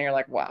 And then you're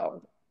like,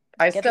 wow,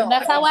 that's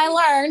how I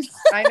learned.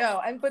 I know.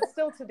 But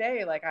still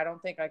today, like, I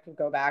don't think I could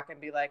go back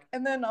and be like,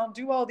 and then I'll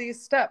do all these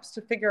steps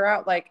to figure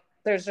out, like,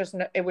 there's just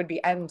no, it would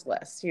be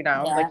endless, you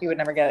know, like you would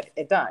never get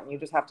it done. You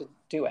just have to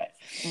do it.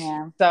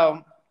 Yeah.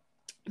 So,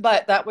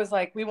 but that was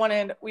like, we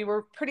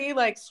were pretty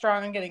like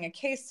strong in getting a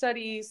case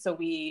study. So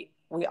we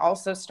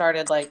also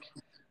started like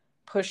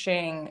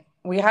pushing,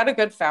 we had a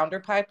good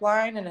founder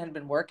pipeline and had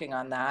been working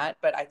on that.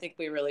 But I think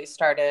we really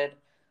started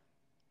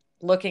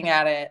looking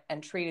at it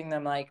and treating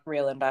them like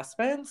real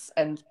investments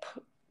and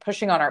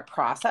pushing on our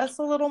process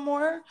a little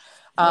more,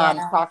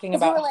 talking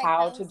about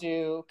how to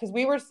do, because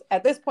we were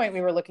at this point,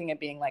 we were looking at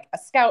being like a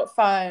scout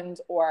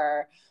fund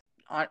or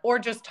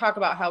just talk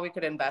about how we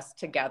could invest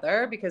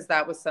together, because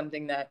that was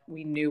something that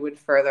we knew would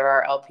further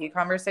our LP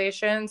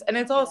conversations. And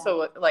it's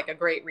also like a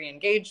great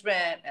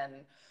re-engagement and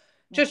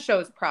just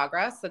shows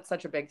progress. That's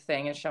such a big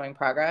thing, is showing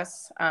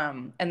progress.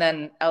 And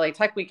then LA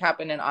Tech Week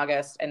happened in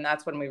August, and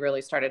that's when we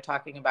really started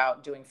talking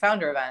about doing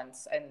founder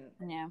events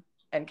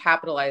and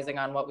capitalizing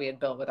on what we had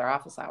built with our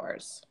office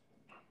hours.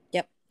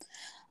 Yep.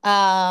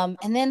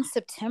 And then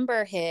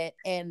September hit,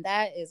 and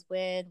that is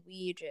when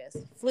we just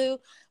flew.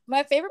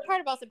 My favorite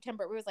part about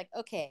September, we was like,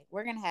 okay,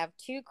 we're gonna have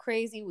 2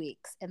 crazy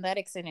weeks, and that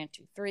extended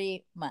to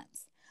 3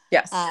 months.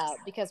 Yes.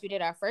 Because we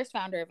did our first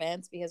founder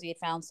events, because we had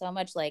found so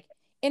much like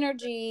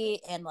energy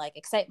and like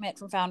excitement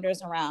from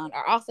founders around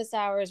our office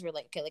hours. We're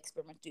like, okay, like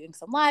experiment doing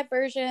some live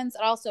versions.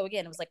 And also,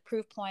 again, it was like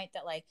proof point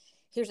that like,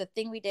 here's a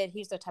thing we did.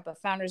 Here's the type of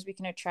founders we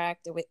can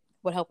attract that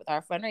would help with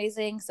our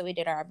fundraising. So we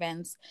did our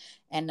events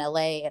in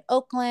LA and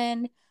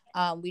Oakland.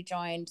 We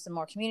joined some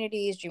more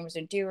communities, Dreamers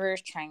and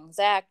Doers,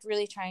 Transact,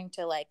 really trying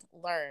to like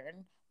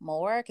learn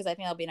more, because I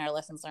think that'll be in our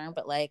lessons learned.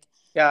 But like,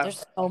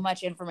 there's so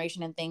much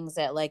information and things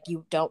that like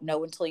you don't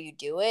know until you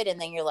do it.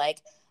 And then you're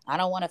like, I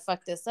don't want to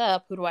fuck this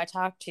up. Who do I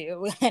talk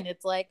to? And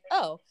it's like,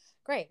 oh,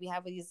 great. We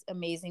have these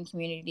amazing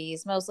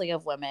communities, mostly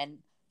of women,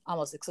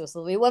 almost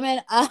exclusively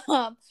women,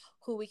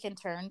 who we can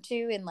turn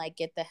to and like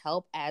get the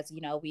help as, you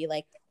know, we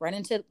like run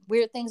into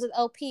weird things with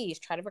LPs,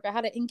 try to figure out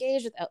how to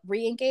engage with,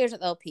 re-engage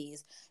with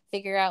LPs,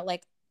 figure out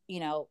like, you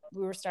know,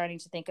 we were starting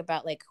to think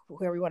about like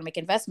where we want to make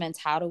investments.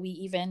 How do we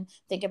even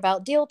think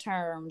about deal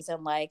terms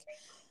and like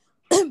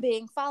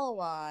being follow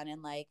on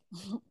and like,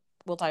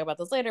 we'll talk about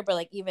this later, but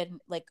like even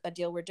like a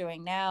deal we're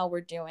doing now,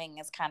 we're doing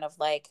is kind of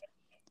like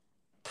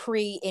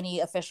pre any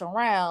official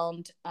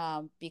round,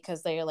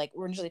 because they're like,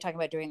 we're usually talking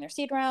about doing their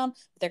seed round,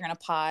 but they're going to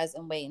pause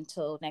and wait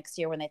until next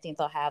year when they think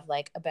they'll have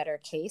like a better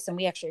case. And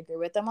we actually agree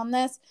with them on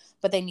this,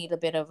 but they need a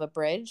bit of a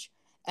bridge.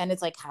 And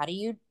it's like, how do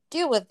you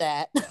deal with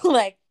that?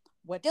 Like,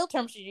 what deal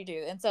terms should you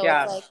do? And so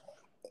Yeah. it's like,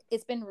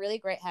 it's been really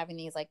great having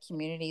these like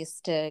communities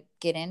to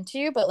get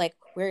into, but like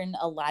we're in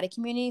a lot of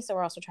communities. So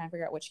we're also trying to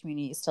figure out which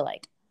communities to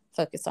like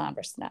focus on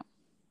versus not.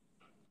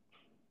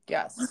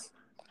 Yes.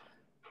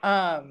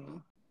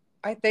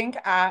 I think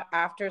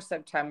after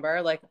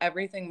September, like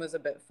everything was a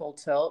bit full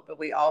tilt, but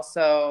we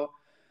also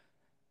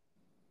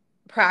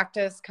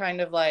practiced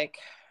kind of like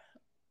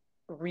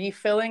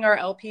refilling our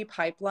LP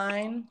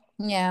pipeline.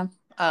 Yeah.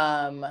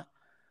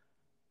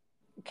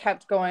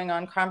 Kept going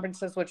on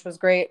conferences, which was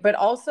great. But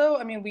also,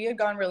 I mean, we had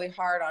gone really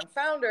hard on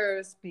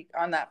founders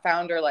on that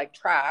founder like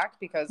track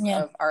because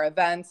of our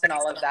events and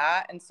all of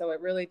that. And so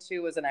it really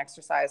too was an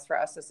exercise for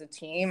us as a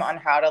team on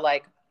how to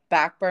like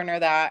back burner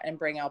that and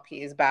bring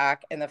LPs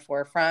back in the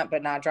forefront,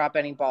 but not drop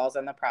any balls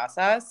in the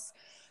process.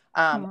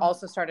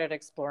 Also started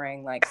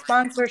exploring like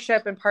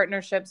sponsorship and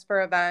partnerships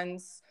for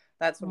events.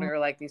 That's when we were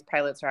like, these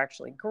pilots are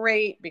actually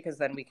great because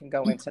then we can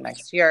go into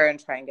next year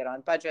and try and get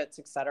on budgets,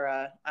 et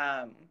cetera.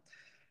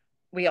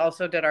 We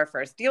also did our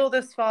first deal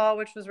this fall,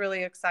 which was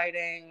really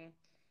exciting.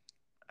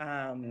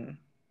 And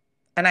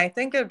I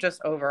think of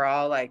just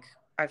overall, like,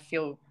 I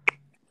feel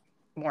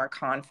more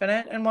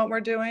confident in what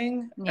we're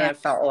doing. And I've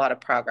felt a lot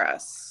of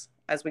progress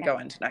as we go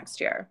into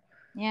next year.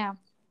 Yeah.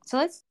 So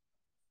let's.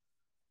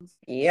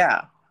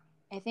 Yeah.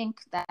 I think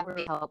that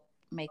really help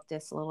make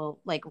this a little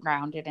like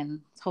rounded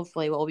and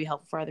hopefully will be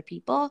helpful for other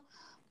people.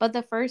 But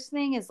the first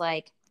thing is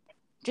like,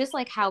 just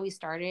like how we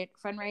started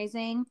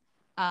fundraising,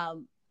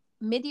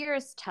 mid-year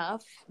is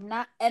tough.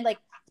 Not, and like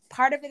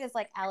part of it is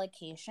like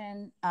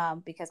allocation,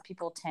 because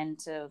people tend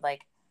to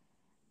like,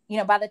 you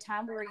know, by the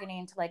time we were getting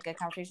into like a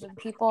conversation with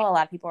people, a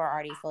lot of people are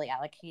already fully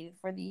allocated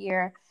for the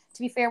year. To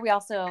be fair, we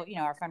also, you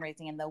know, are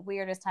fundraising in the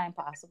weirdest time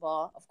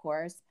possible, of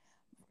course,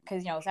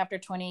 because, you know, it's after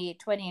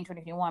 2020 and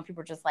 2021, people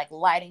were just like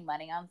lighting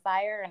money on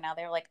fire. And now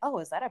they're like, oh,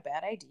 is that a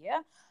bad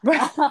idea?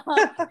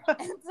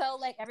 And so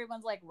like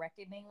everyone's like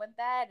reckoning with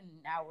that. And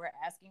now we're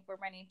asking for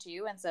money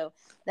too. And so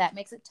that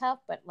makes it tough.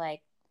 But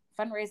like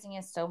fundraising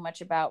is so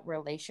much about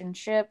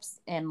relationships.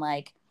 And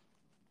like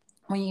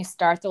when you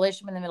start the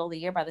relationship in the middle of the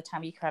year, by the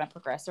time you kind of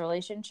progress the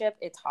relationship,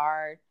 it's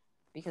hard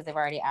because they've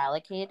already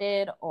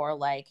allocated or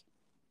like,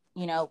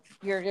 you know,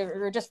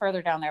 you're just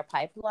further down their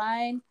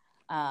pipeline.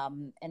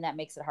 And that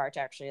makes it hard to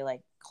actually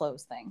like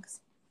close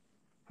things.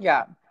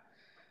 Yeah.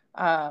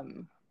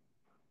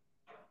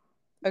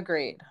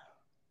 Agreed.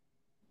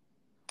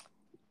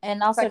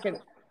 And also,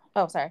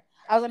 oh, sorry.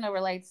 I was going to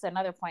relate to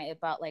another point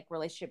about like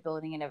relationship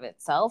building in of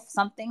itself.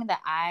 Something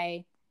that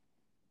I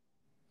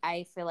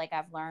feel like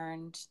I've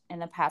learned in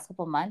the past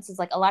couple months is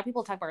like a lot of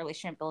people talk about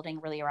relationship building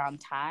really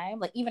around time.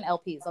 Like even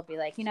LPs, they'll be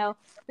like, you know,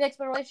 we like to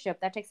build a relationship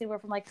that takes anywhere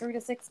from like 3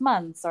 to 6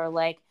 months or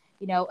like,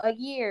 you know, a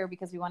year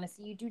because we want to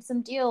see you do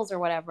some deals or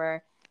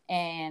whatever.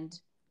 And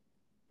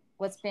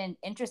what's been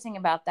interesting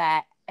about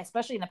that,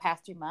 especially in the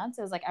past 2 months,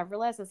 is like I've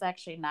realized it's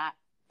actually not,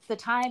 the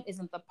time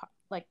isn't the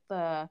like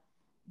the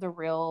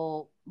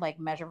real like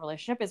measure of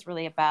relationship. Is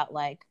really about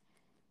like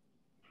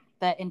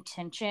the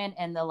intention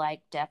and the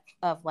like depth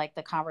of like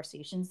the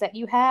conversations that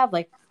you have.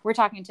 Like we're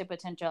talking to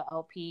potential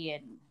LP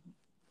and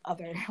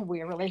other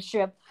weird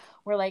relationship.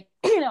 We're like,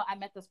 you know, I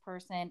met this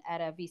person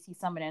at a VC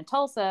summit in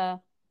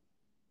Tulsa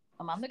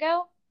a month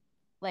ago.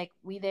 Like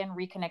we then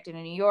reconnected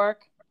in New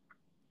York.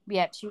 We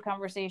had 2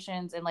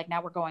 conversations and like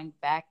now we're going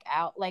back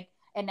out. Like,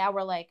 and now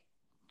we're like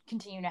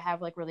continuing to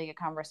have like really good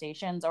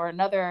conversations. Or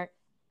another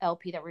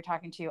LP that we're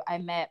talking to, I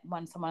met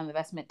someone on the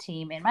investment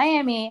team in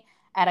Miami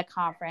at a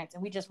conference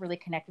and we just really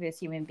connected as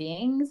human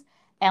beings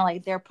and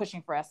like they're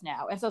pushing for us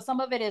now. And so some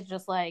of it is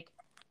just like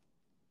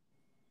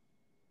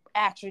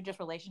actually just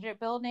relationship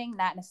building,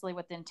 not necessarily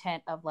with the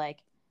intent of like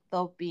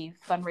they'll be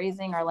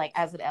fundraising or like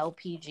as an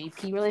LP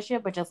GP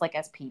relationship, but just like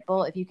as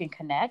people, if you can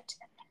connect,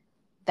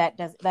 that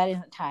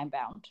isn't time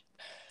bound.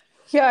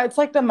 Yeah, it's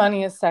like the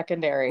money is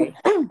secondary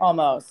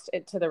almost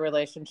to the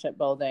relationship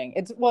building.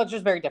 It's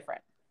just very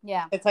different.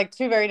 Yeah. It's like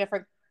 2 very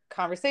different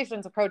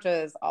conversations,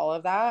 approaches, all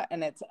of that.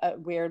 And it's a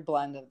weird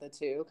blend of the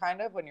 2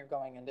 kind of when you're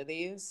going into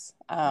these.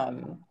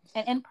 And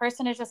in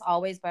person is just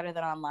always better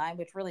than online,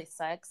 which really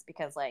sucks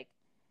because like,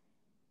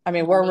 I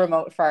mean, we're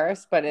remote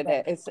first, but it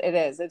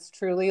is. It's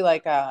truly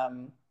like, I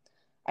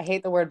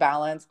hate the word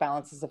balance.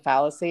 Balance is a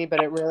fallacy,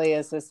 but it really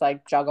is this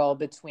like juggle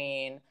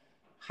between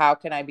how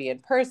can I be in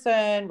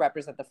person,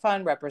 represent the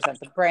fund, represent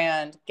the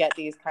brand, get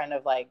these kind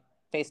of like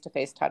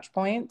face-to-face touch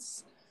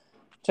points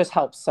just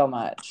helps so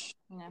much.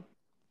 Yeah.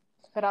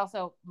 But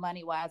also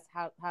money wise,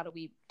 how do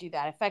we do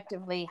that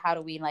effectively? How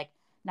do we like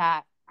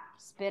not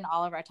spend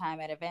all of our time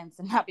at events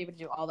and not be able to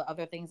do all the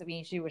other things that we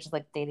need to do, which is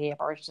like day-to-day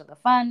operations of the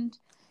fund,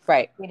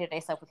 right? Day-to-day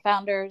stuff with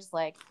founders.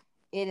 Like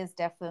it is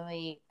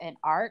definitely an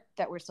art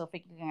that we're still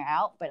figuring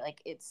out, but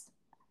like it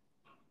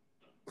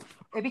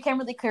became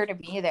really clear to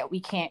me that we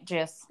can't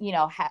just, you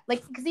know, have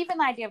like, because even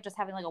the idea of just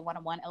having like a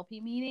one-on-one LP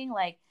meeting,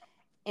 like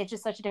it's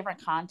just such a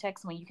different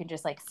context when you can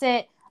just like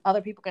sit,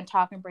 other people can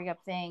talk and bring up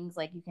things,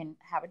 like you can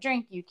have a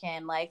drink, you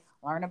can like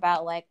learn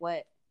about like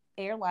what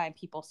airline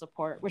people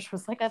support, which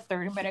was like a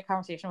 30-minute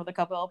conversation with a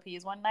couple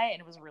LPs one night, and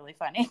it was really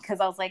funny because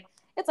I was like,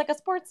 it's like a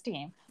sports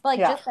team, but like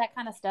just that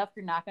kind of stuff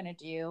you're not going to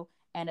do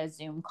in a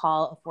Zoom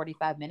call of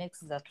 45 minutes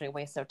because that's pretty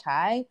waste of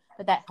time,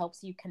 but that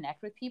helps you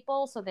connect with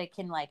people so they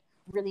can like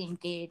really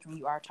engage when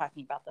you are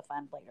talking about the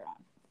fund later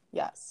on.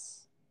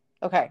 Yes.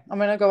 Okay, I'm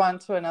going to go on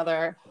to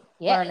another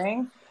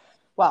learning.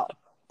 Well,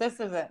 this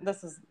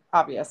is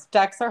obvious.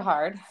 Decks are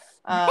hard.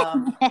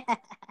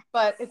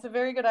 But it's a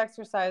very good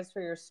exercise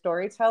for your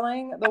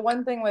storytelling. The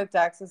one thing with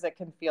decks is it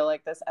can feel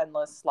like this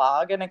endless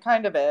slog, and it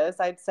kind of is.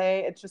 I'd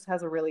say it just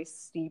has a really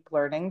steep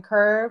learning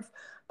curve.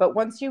 But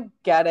once you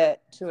get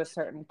it to a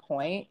certain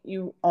point,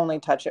 you only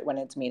touch it when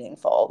it's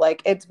meaningful.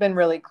 Like it's been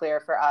really clear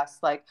for us.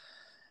 Like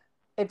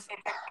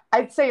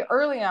I'd say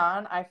early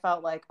on, I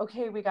felt like,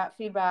 okay, we got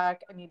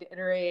feedback. I need to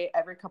iterate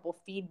every couple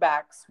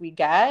feedbacks we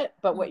get.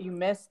 But what you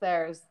miss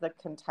there is the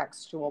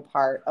contextual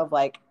part of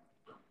like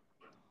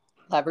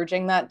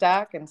leveraging that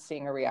deck and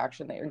seeing a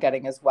reaction that you're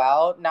getting as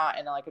well, not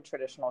in like a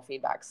traditional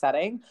feedback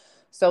setting.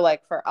 So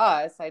like for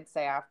us, I'd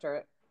say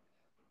after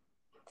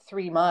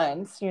 3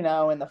 months, you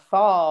know, in the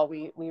fall,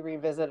 we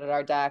revisited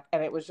our deck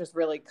and it was just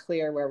really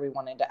clear where we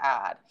wanted to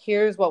add.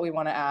 Here's what we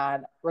want to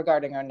add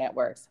regarding our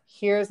networks.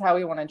 Here's how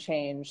we want to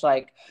change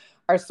like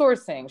our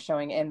sourcing,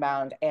 showing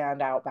inbound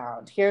and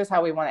outbound. Here's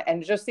how we want to,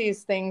 and just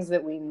these things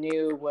that we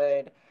knew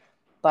would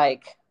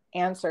like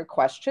answer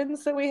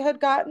questions that we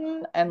had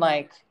gotten and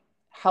like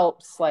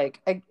helps, like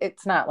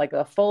it's not like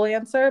a full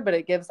answer, but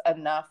it gives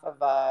enough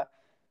of a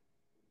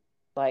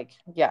like,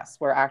 yes,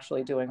 we're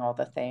actually doing all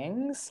the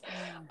things.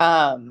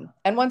 And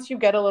once you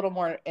get a little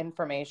more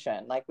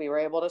information, like we were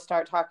able to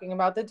start talking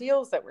about the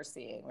deals that we're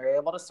seeing, we were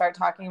able to start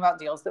talking about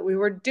deals that we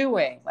were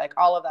doing, like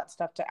all of that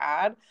stuff to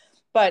add,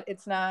 but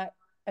it's not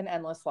an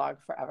endless log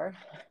forever.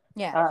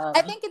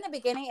 I think in the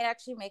beginning it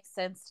actually makes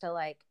sense to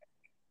like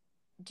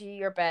do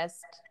your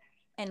best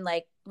and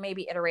like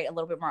maybe iterate a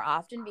little bit more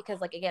often, because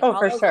like again,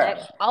 all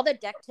the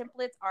deck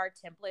templates are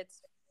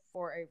templates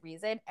for a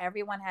reason.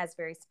 Everyone has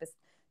very specific,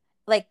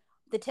 like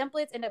the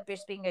templates end up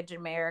just being a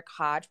generic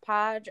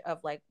hodgepodge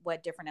of like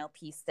what different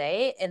LPs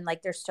say, and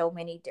like there's so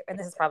many and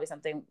this is probably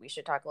something we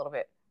should talk a little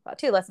bit about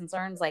too, lessons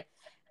learned. Like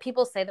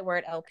people say the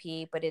word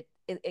LP, but it's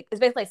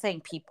basically like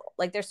saying people.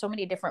 Like there's so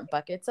many different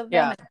buckets of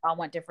them, and they all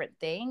want different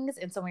things.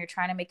 And so when you're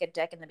trying to make a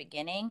deck in the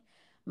beginning,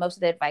 most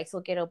of the advice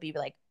you'll get will be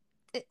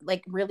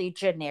like really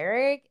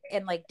generic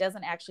and like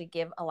doesn't actually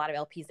give a lot of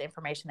LPs the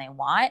information they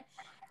want.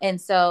 And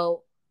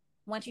so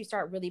once you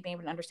start really being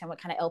able to understand what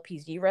kind of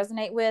LPs you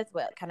resonate with,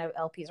 what kind of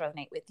LPs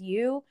resonate with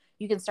you,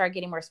 you can start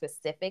getting more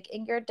specific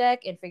in your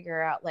deck and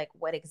figure out like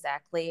what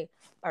exactly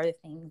are the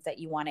things that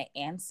you want to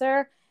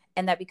answer.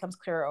 And that becomes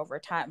clearer over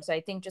time. So I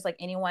think just like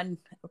anyone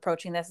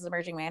approaching this as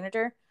emerging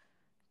manager,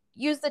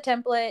 use the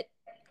template.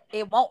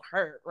 It won't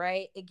hurt,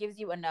 right? It gives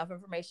you enough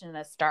information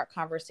to start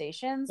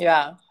conversations.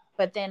 Yeah.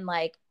 But then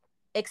like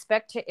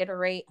expect to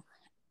iterate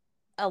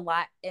a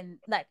lot in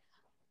like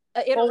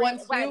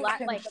iterate by a lot,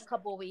 like a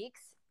couple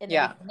weeks in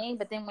the beginning,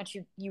 but then once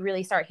you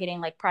really start hitting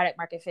like product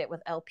market fit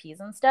with LPs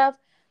and stuff,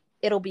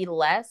 it'll be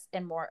less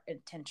and more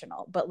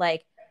intentional. But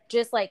like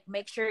just like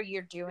make sure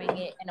you're doing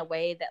it in a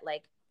way that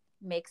like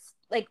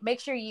make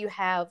sure you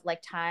have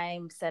like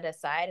time set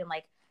aside and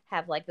like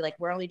have like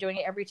we're only doing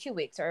it every 2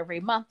 weeks or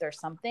every month or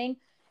something,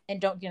 and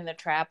don't get in the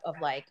trap of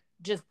like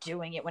just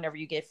doing it whenever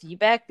you get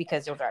feedback,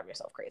 because you'll drive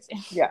yourself crazy.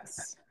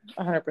 Yes,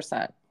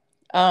 100%.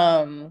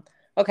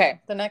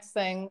 Okay, the next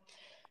thing,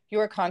 you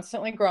are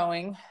constantly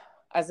growing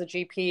as a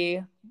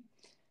GP,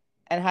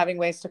 and having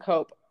ways to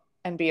cope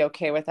and be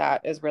okay with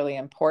that is really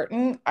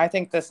important. I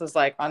think this is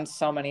like on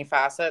so many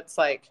facets,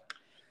 like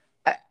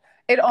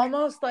it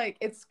almost like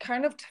it's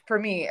kind of, for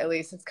me at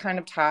least, it's kind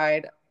of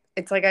tied.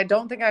 It's like I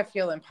don't think I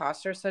feel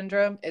imposter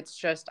syndrome. It's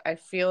just I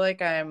feel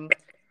like I'm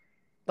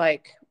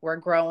like we're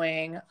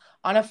growing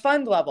on a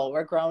fund level.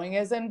 We're growing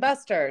as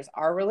investors.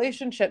 Our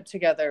relationship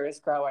together is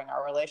growing.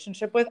 Our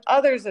relationship with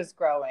others is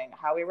growing.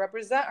 How we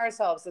represent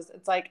ourselves is,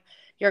 it's like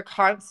you're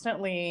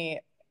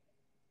constantly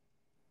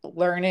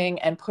learning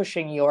and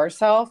pushing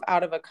yourself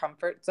out of a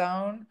comfort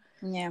zone.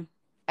 Yeah.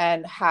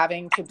 And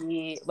having to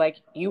be like,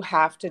 you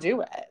have to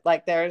do it.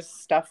 Like there's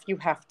stuff you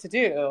have to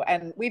do.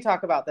 And we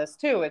talk about this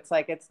too. It's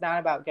like, it's not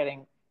about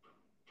getting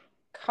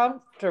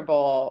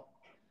comfortable.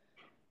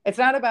 It's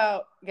not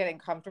about getting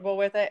comfortable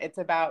with it. It's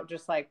about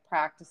just like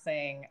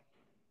practicing.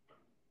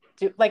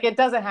 Like it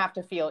doesn't have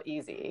to feel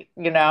easy,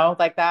 you know,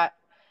 like that.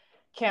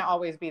 can't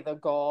always be the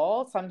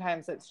goal.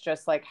 Sometimes it's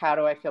just like, how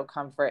do I feel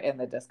comfort in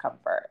the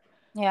discomfort?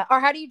 Yeah. Or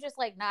how do you just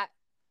like not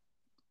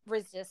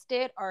resist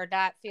it or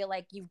not feel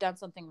like you've done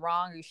something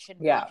wrong or you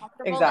shouldn't feel Yeah,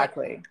 comfortable?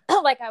 exactly.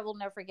 Like I will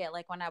never forget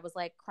like when I was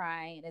like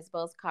crying in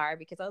Isabel's car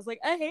because I was like,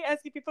 I hate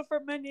asking people for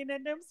money and I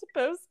know I'm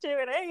supposed to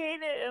and I hate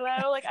it and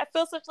I like I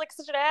feel such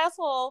an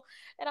asshole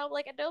and I'm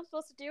like I know I'm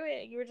supposed to do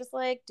it and you were just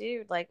like,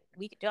 dude, like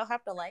we don't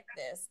have to like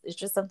this, it's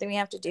just something we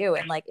have to do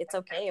and like it's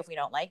okay if we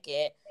don't like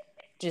it.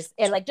 Just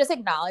and like just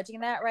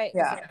acknowledging that, right?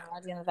 Just Yeah.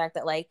 acknowledging the fact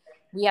that like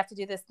we have to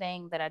do this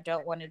thing that I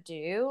don't want to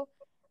do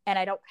and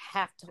I don't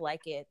have to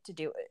like it to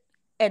do it.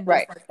 And just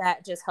Right. like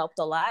that just helped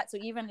a lot. So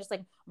even just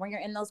like when you're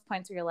in those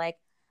points where you're like,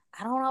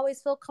 I don't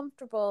always feel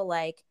comfortable,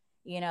 like,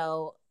 you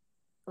know,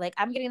 like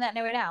I'm getting that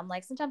right now. I'm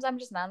like, sometimes I'm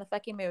just not in the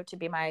fucking mood to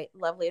be my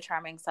lovely,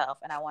 charming self.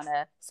 And I want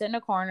to sit in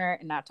a corner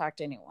and not talk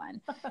to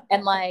anyone.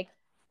 And like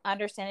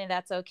understanding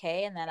that's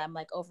okay. And that I'm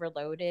like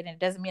overloaded. And it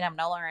doesn't mean I'm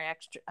no longer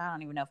extra. I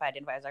don't even know if I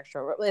identify as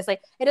extrovert. It's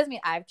like, it doesn't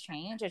mean I've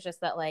changed. It's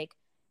just that like,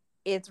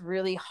 it's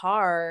really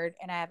hard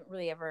and I haven't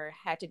really ever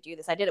had to do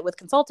this. I did it with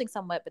consulting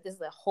somewhat, but this is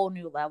a whole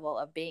new level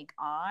of being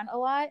on a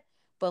lot,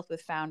 both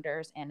with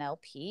founders and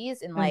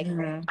LPs and like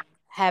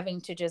having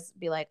to just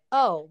be like,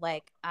 oh,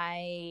 like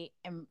I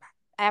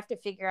have to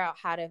figure out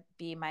how to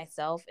be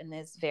myself in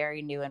this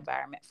very new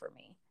environment for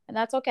me. And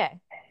that's okay.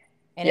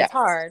 And Yes. it's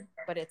hard,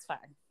 but it's fun.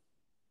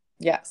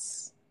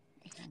 Yes.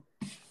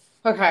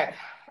 Okay.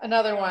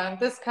 Another one.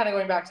 This kind of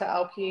going back to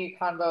LP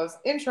Convo's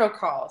intro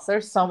calls.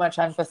 There's so much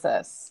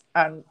emphasis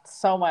on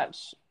so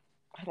much,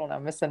 I don't know,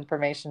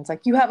 misinformation. It's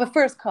like you have a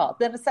first call,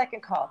 then a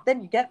second call,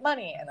 then you get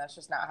money. And that's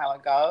just not how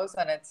it goes.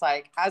 And it's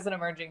like, as an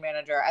emerging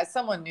manager, as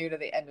someone new to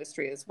the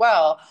industry as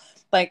well,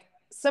 like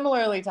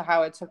similarly to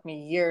how it took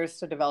me years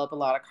to develop a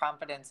lot of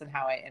confidence in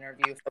how I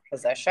interview for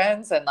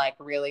positions and like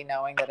really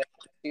knowing that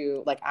it's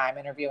you, like I'm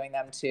interviewing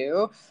them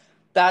too.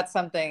 That's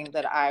something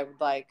that I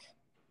would like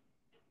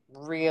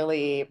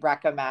really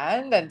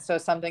recommend. And so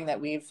something that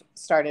we've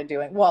started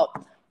doing, well,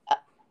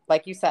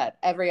 like you said,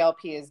 every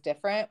LP is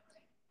different.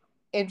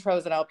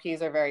 Intros and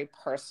LPs are very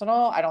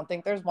personal. I don't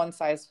think there's one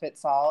size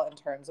fits all in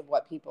terms of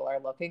what people are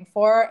looking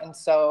for. And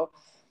so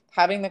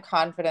having the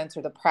confidence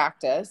or the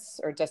practice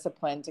or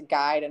discipline to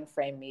guide and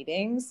frame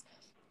meetings,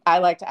 I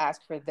like to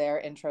ask for their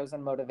intros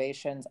and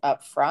motivations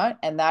up front.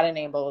 And that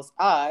enables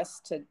us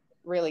to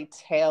really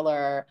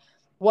tailor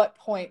what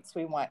points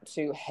we want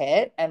to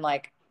hit and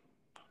like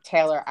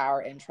tailor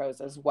our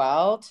intros as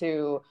well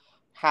to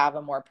have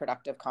a more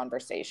productive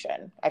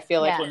conversation. I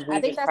feel like when we I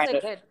think just that's kind a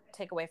of good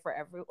takeaway for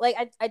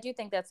like I do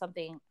think that's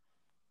something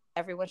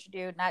everyone should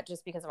do, not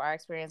just because of our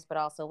experience, but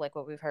also like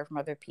what we've heard from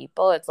other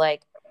people. It's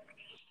like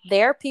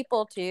they're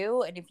people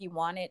too. And if you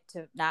want it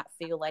to not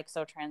feel like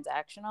so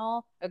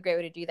transactional, a great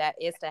way to do that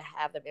is to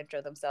have them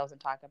intro themselves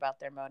and talk about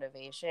their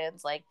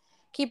motivations. Like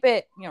keep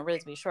it,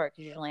 relatively short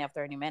because you only have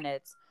 30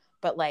 minutes.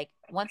 But like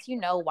once you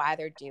know why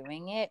they're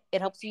doing it, it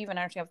helps you even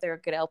understand if they're a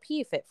good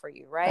LP fit for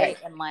you, right?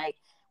 And like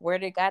where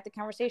they got the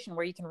conversation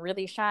where you can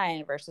really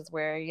shine versus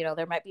where,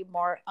 there might be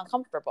more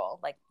uncomfortable.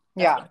 Like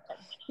yeah,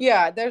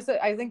 there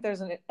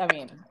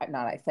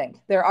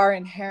are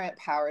inherent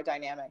power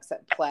dynamics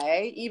at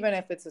play, even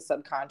if it's a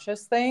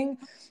subconscious thing.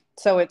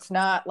 So it's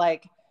not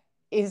like,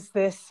 is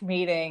this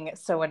meeting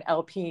so an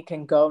LP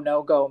can go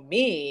no go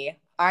me?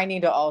 I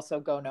need to also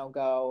go no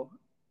go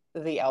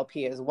the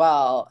LP as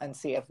well and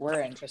see if we're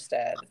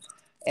interested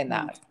in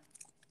that.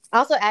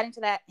 Also adding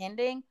to that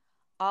ending,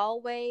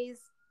 always,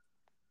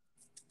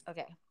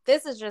 okay,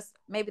 this is just,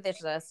 maybe this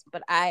is us,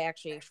 but I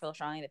actually feel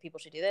strongly that people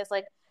should do this.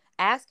 Like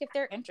ask if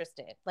they're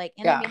interested. Like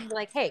in the meeting, be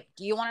like, hey,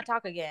 do you want to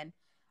talk again?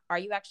 Are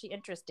you actually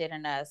interested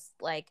in us?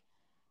 Like,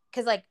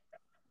 because like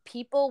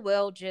people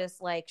will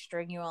just like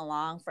string you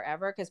along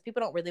forever because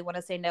people don't really want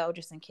to say no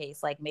just in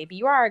case like maybe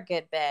you are a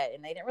good bet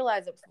and they didn't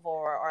realize it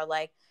before, or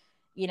like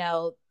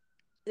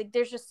like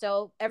there's just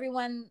most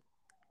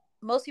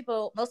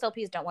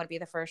LPs don't want to be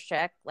the first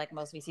check, like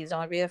most VCs don't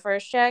want to be the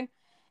first check,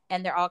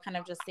 and they're all kind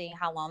of just seeing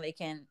how long they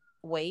can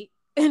wait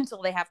until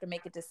they have to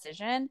make a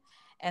decision.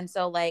 And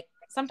so like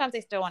sometimes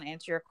they still want to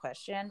answer your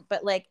question,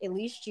 but like at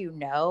least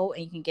and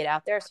you can get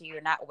out there so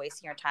you're not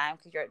wasting your time,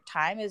 because your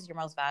time is your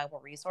most valuable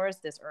resource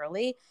this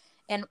early,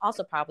 and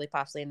also probably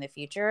possibly in the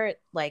future.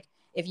 Like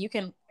if you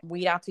can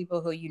weed out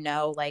people who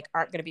like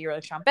aren't going to be a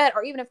really strong bet,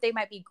 or even if they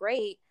might be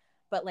great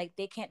but like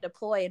they can't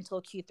deploy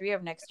until Q3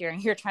 of next year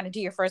and you're trying to do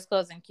your first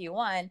close in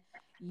Q1,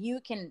 you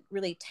can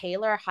really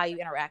tailor how you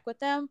interact with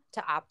them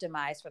to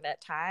optimize for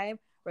that time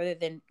rather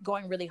than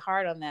going really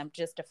hard on them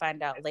just to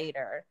find out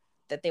later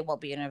that they won't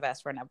be an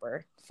invest for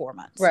another 4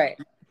 months. Right.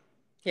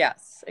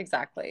 Yes,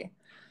 exactly.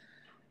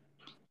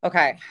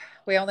 Okay.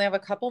 We only have a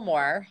couple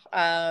more.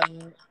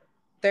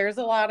 There's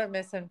a lot of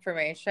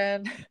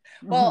misinformation.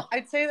 Well,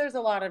 I'd say there's a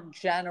lot of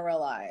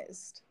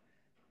generalized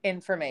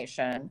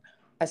information,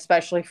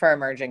 especially for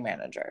emerging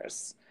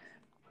managers.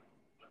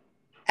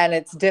 And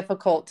it's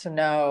difficult to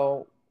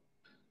know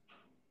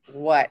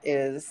what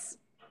is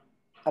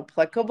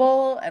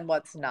applicable and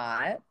what's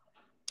not.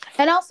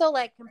 And also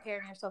like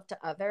comparing yourself to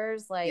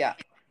others. Like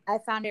I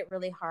found it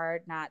really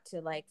hard not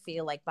to like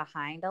feel like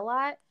behind a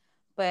lot,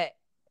 but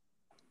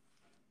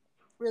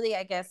really,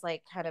 I guess,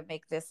 like kind of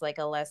make this like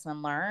a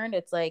lesson learned.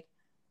 It's like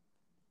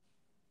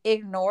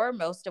ignore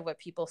most of what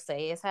people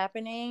say is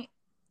happening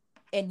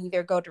and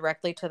either go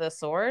directly to the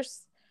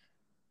source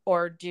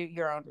or do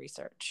your own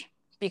research.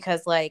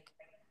 Because like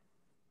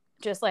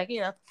just like,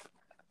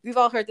 we've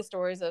all heard the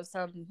stories of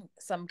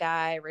some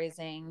guy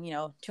raising,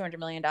 $200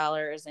 million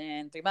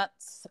in 3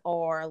 months,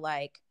 or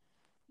like,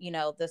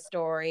 the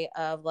story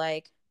of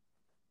like,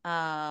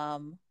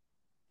 um,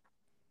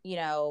 you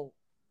know,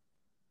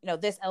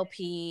 this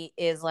LP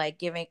is like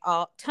giving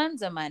all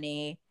tons of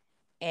money,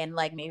 and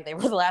like maybe they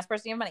were the last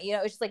person to give money.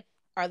 It's just like,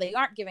 or they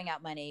aren't giving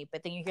out money,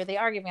 but then you hear they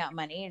are giving out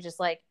money. It's just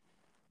like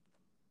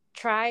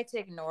try to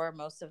ignore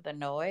most of the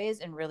noise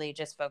and really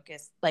just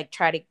focus, like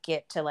try to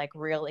get to like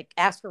real, like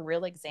ask for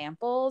real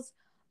examples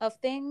of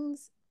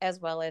things, as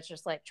well as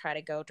just like try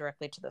to go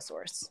directly to the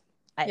source.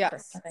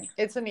 Yes,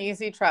 it's an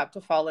easy trap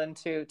to fall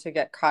into, to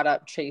get caught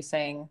up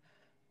chasing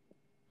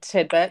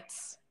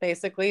tidbits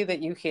basically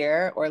that you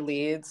hear, or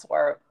leads,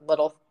 or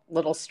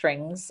little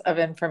strings of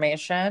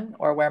information,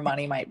 or where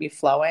money might be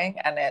flowing.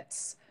 And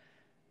it's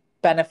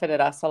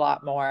benefited us a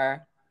lot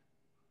more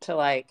to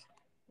like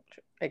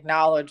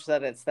acknowledge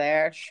that it's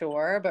there,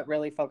 sure, but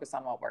really focus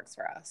on what works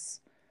for us.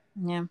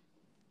 Yeah.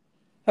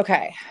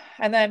 Okay.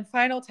 And then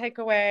final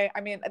takeaway.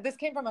 I mean, this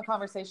came from a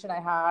conversation I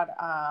had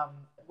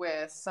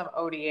with some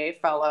ODA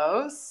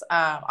fellows,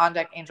 On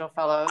Deck Angel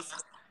fellows,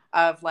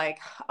 of like,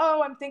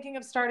 oh, I'm thinking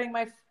of starting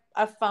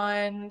a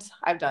fund.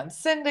 I've done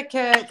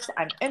syndicates.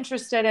 I'm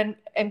interested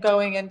in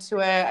going into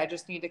it. I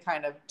just need to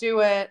kind of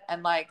do it.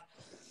 And like,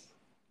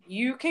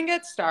 you can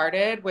get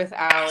started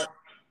without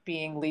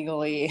being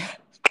legally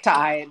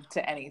tied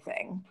to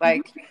anything.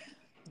 Like,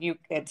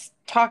 it's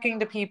talking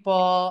to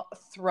people.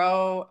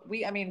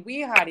 We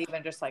had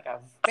even just like a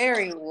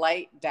very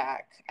light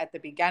deck at the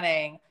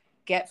beginning.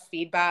 Get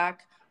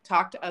feedback,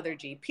 talk to other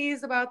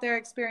GPs about their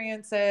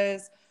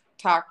experiences,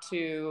 talk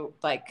to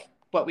like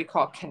what we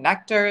call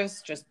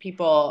connectors, just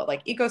people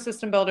like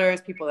ecosystem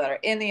builders, people that are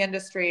in the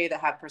industry that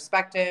have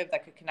perspective,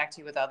 that could connect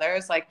you with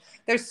others. Like,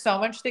 there's so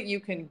much that you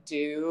can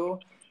do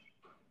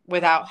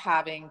without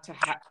having to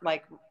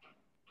like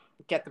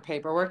get the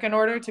paperwork in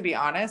order, to be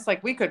honest.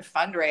 Like, we could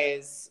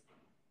fundraise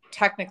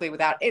technically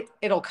without it.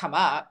 It'll come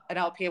up. An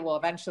LP will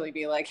eventually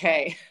be like,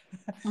 hey,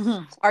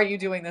 are you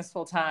doing this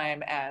full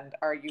time? And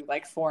are you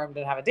like formed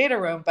and have a data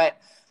room? But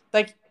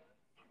like,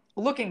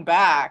 looking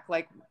back,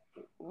 like,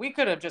 we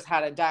could have just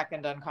had a deck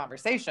and done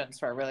conversations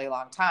for a really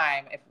long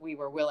time if we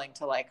were willing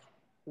to like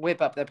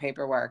whip up the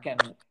paperwork.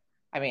 And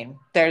I mean,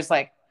 there's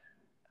like,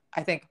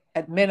 I think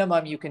at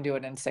minimum you can do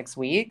it in 6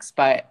 weeks,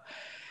 but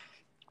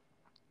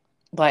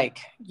like,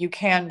 you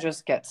can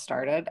just get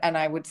started. And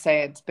I would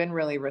say it's been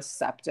really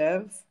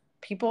receptive.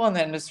 People in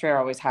the industry are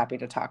always happy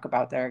to talk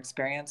about their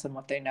experience and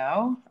what they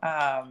know.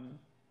 I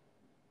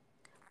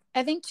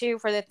think too,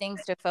 for the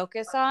things to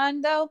focus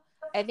on though,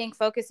 I think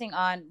focusing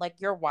on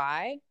like your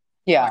why.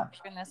 Yeah.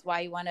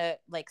 Why you want to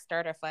like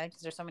start a fund,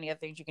 because there's so many other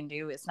things you can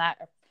do.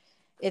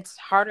 It's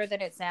harder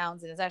than it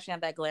sounds, and it's actually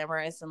not that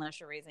glamorous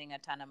unless you're raising a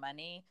ton of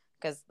money,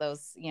 because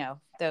those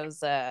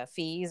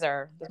fees,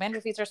 or the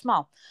management fees, are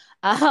small.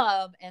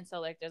 And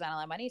so like there's not a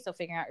lot of money. So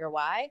figuring out your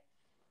why.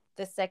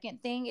 The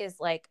second thing is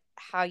like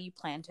how you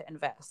plan to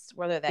invest,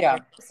 whether that you're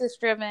business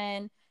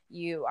driven,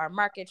 you are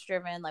markets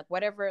driven, like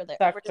whatever, like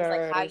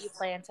how you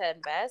plan to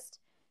invest,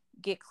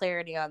 get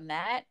clarity on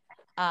that.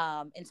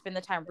 And spend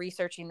the time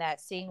researching that,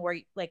 seeing where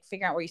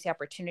figuring out where you see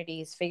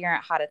opportunities, figuring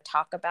out how to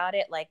talk about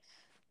it. Like,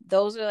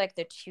 those are like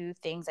the two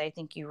things I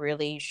think you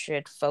really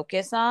should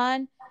focus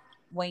on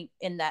when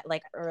in that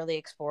like early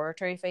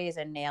exploratory phase,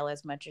 and nail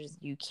as much as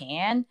you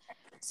can,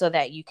 so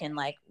that you can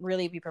like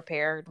really be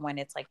prepared when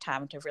it's like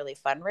time to really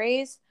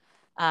fundraise.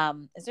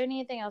 Is there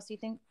anything else you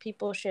think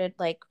people should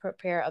like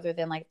prepare other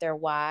than like their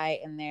why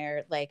and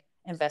their like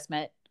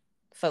investment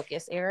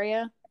focus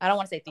area? I don't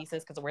want to say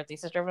thesis, because we're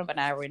thesis driven, but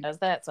not everyone does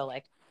that. So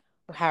like,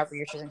 however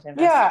you're choosing to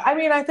invest. Yeah, I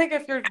mean, I think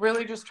if you're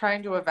really just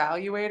trying to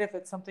evaluate if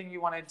it's something you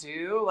want to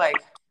do, like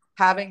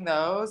having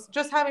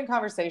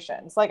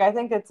conversations. Like, I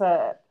think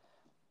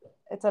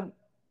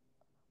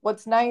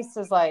what's nice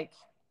is like,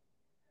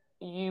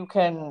 you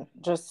can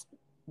just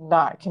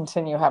not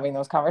continue having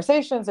those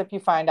conversations if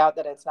you find out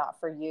that it's not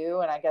for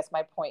you. And I guess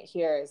my point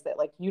here is that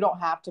like, you don't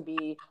have to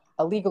be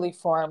a legally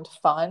formed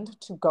fund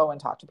to go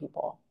and talk to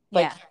people.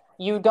 Like,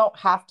 you don't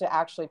have to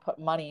actually put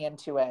money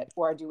into it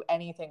or do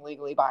anything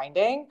legally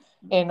binding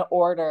in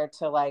order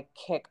to like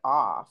kick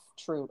off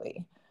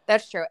truly.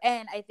 That's true.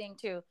 And I think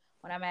too,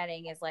 what I'm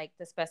adding is like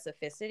the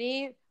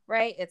specificity,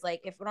 right? It's like,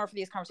 if in order for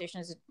these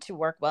conversations to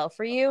work well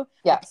for you,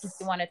 yes,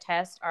 you want to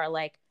test are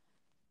like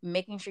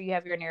making sure you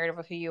have your narrative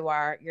of who you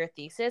are, your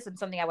thesis. And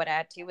something I would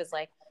add too is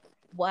like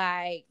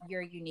why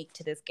you're unique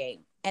to this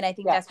game. And I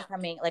think that's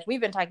becoming, like we've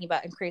been talking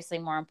about,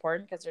 increasingly more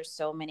important, because there's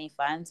so many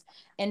funds.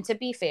 And to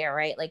be fair,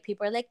 right, like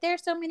people are like,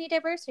 there's so many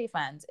diversity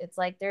funds. It's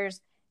like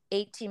there's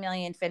 18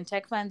 million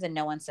fintech funds and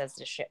no one says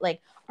this shit.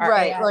 Like our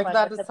right. AI Like funds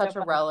that are is such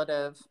such a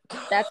relative.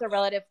 that's a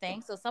relative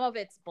thing. So some of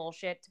it's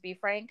bullshit, to be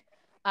frank.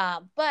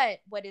 But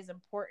what is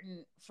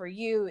important for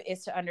you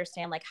is to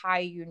understand like how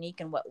you're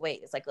unique in what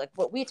ways. Like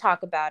what we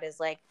talk about is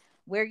like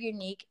we're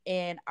unique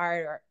in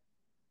our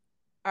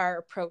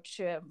approach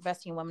to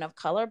investing in women of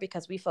color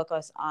because we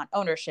focus on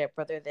ownership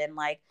rather than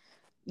like,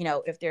 you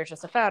know, if there's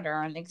just a founder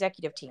or an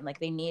executive team, like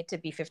they need to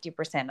be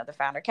 50% of the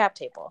founder cap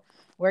table.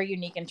 We're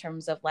unique in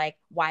terms of like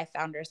why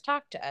founders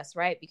talk to us,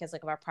 right? Because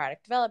like of our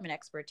product development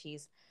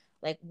expertise,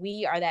 like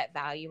we are that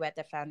value at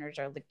the founders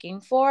are looking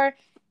for.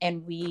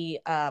 And we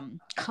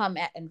come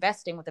at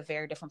investing with a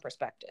very different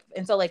perspective.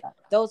 And so like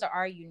those are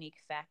our unique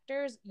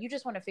factors. You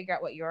just want to figure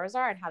out what yours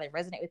are and how they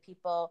resonate with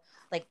people.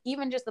 Like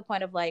even just the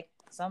point of like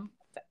some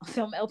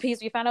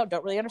LPs we found out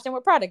don't really understand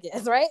what product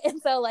is, right?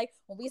 And so like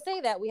when we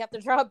say that, we have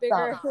to draw a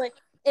bigger like,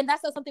 and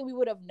that's not something we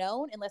would have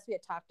known unless we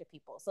had talked to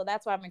people. So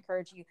that's why I'm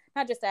encouraging you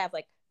not just to have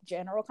like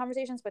general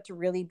conversations, but to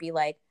really be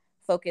like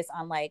focus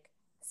on like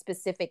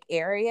specific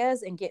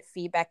areas and get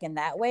feedback in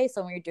that way.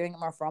 So when you're doing it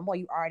more formal,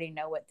 you already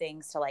know what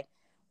things to like,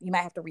 you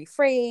might have to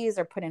rephrase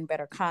or put in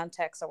better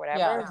context or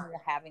whatever when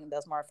you're having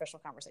those more official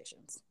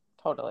conversations.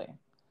 Totally.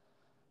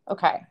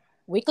 Okay.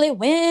 Weekly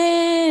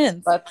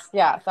wins. That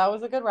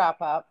was a good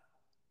wrap up.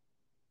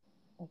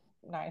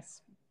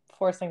 Nice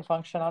forcing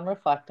function on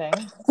reflecting.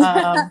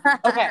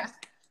 Okay.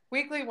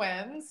 Weekly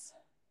wins.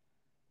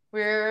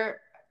 I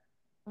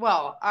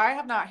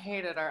have not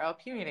hated our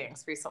LP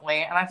meetings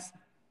recently, and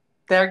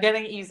they're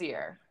getting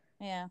easier.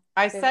 Yeah.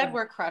 I said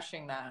we're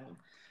crushing them.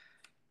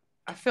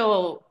 I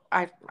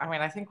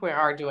think we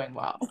are doing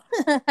well.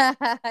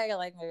 I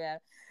like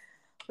that.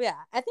 Yeah,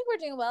 I think we're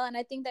doing well, and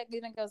I think that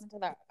even goes into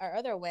our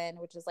other win,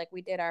 which is like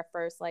we did our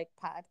first like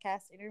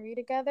podcast interview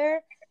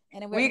together,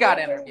 and we got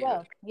interviewed.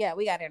 Well. Yeah,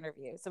 we got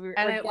interviewed, so we're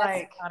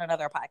like on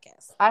another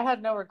podcast. I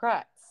had no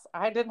regrets.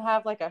 I didn't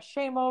have like a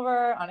shame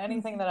over on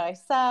anything that I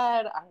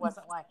said. I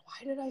wasn't like,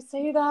 why did I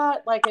say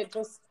that? Like it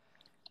just.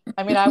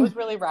 I mean, I was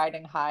really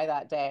riding high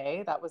that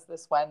day. That was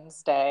this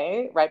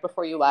Wednesday, right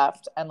before you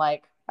left, and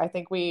like I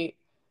think we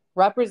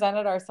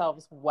represented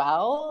ourselves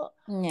well.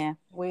 Yeah,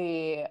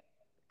 we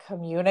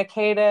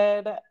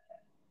communicated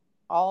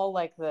all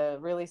like the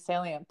really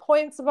salient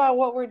points about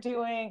what we're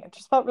doing. It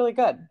just felt really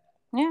good.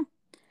 Yeah.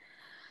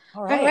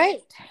 All right. All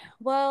right.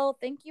 Well,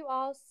 thank you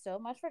all so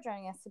much for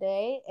joining us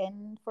today.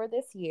 And for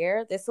this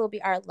year, this will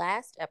be our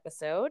last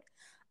episode.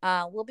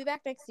 We'll be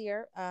back next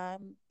year.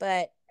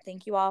 But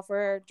thank you all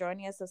for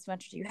joining us as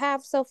much as you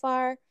have so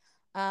far.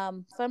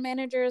 Fund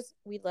managers,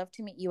 we'd love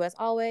to meet you as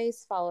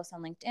always. Follow us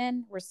on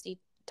LinkedIn. We're Seed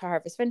to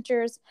Harvest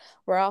Ventures.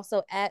 We're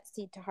also at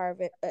Seed to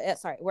Harvest.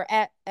 We're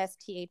at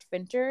STH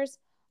Ventures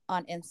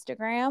on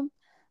Instagram.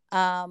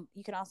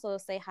 You can also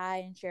say hi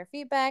and share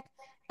feedback.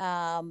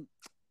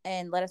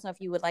 And let us know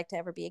if you would like to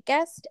ever be a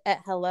guest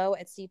at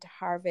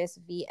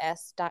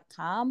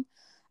hello@seedtoharvestvs.com.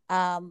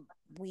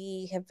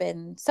 We have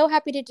been so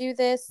happy to do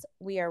this.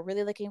 We are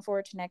really looking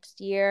forward to next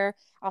year.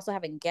 Also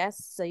having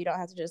guests, so you don't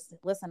have to just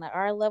listen to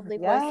our lovely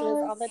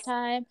voices all the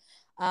time.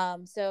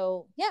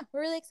 So yeah,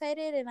 we're really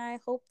excited, and I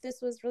hope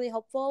this was really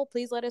helpful.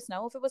 Please let us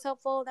know if it was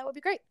helpful. That would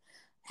be great.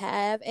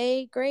 Have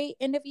a great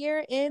end of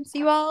year, and see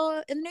you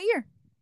all in the new year.